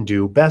what you can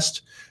do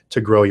best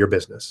to grow your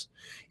business.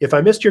 If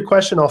I missed your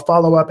question, I'll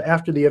follow up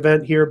after the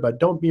event here, but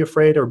don't be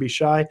afraid or be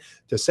shy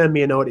to send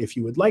me a note if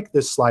you would like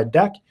this slide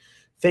deck.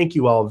 Thank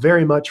you all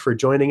very much for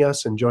joining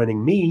us and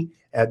joining me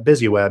at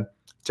BizzyWeb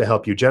to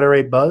help you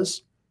generate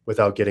buzz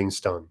without getting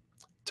stung.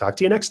 Talk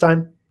to you next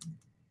time.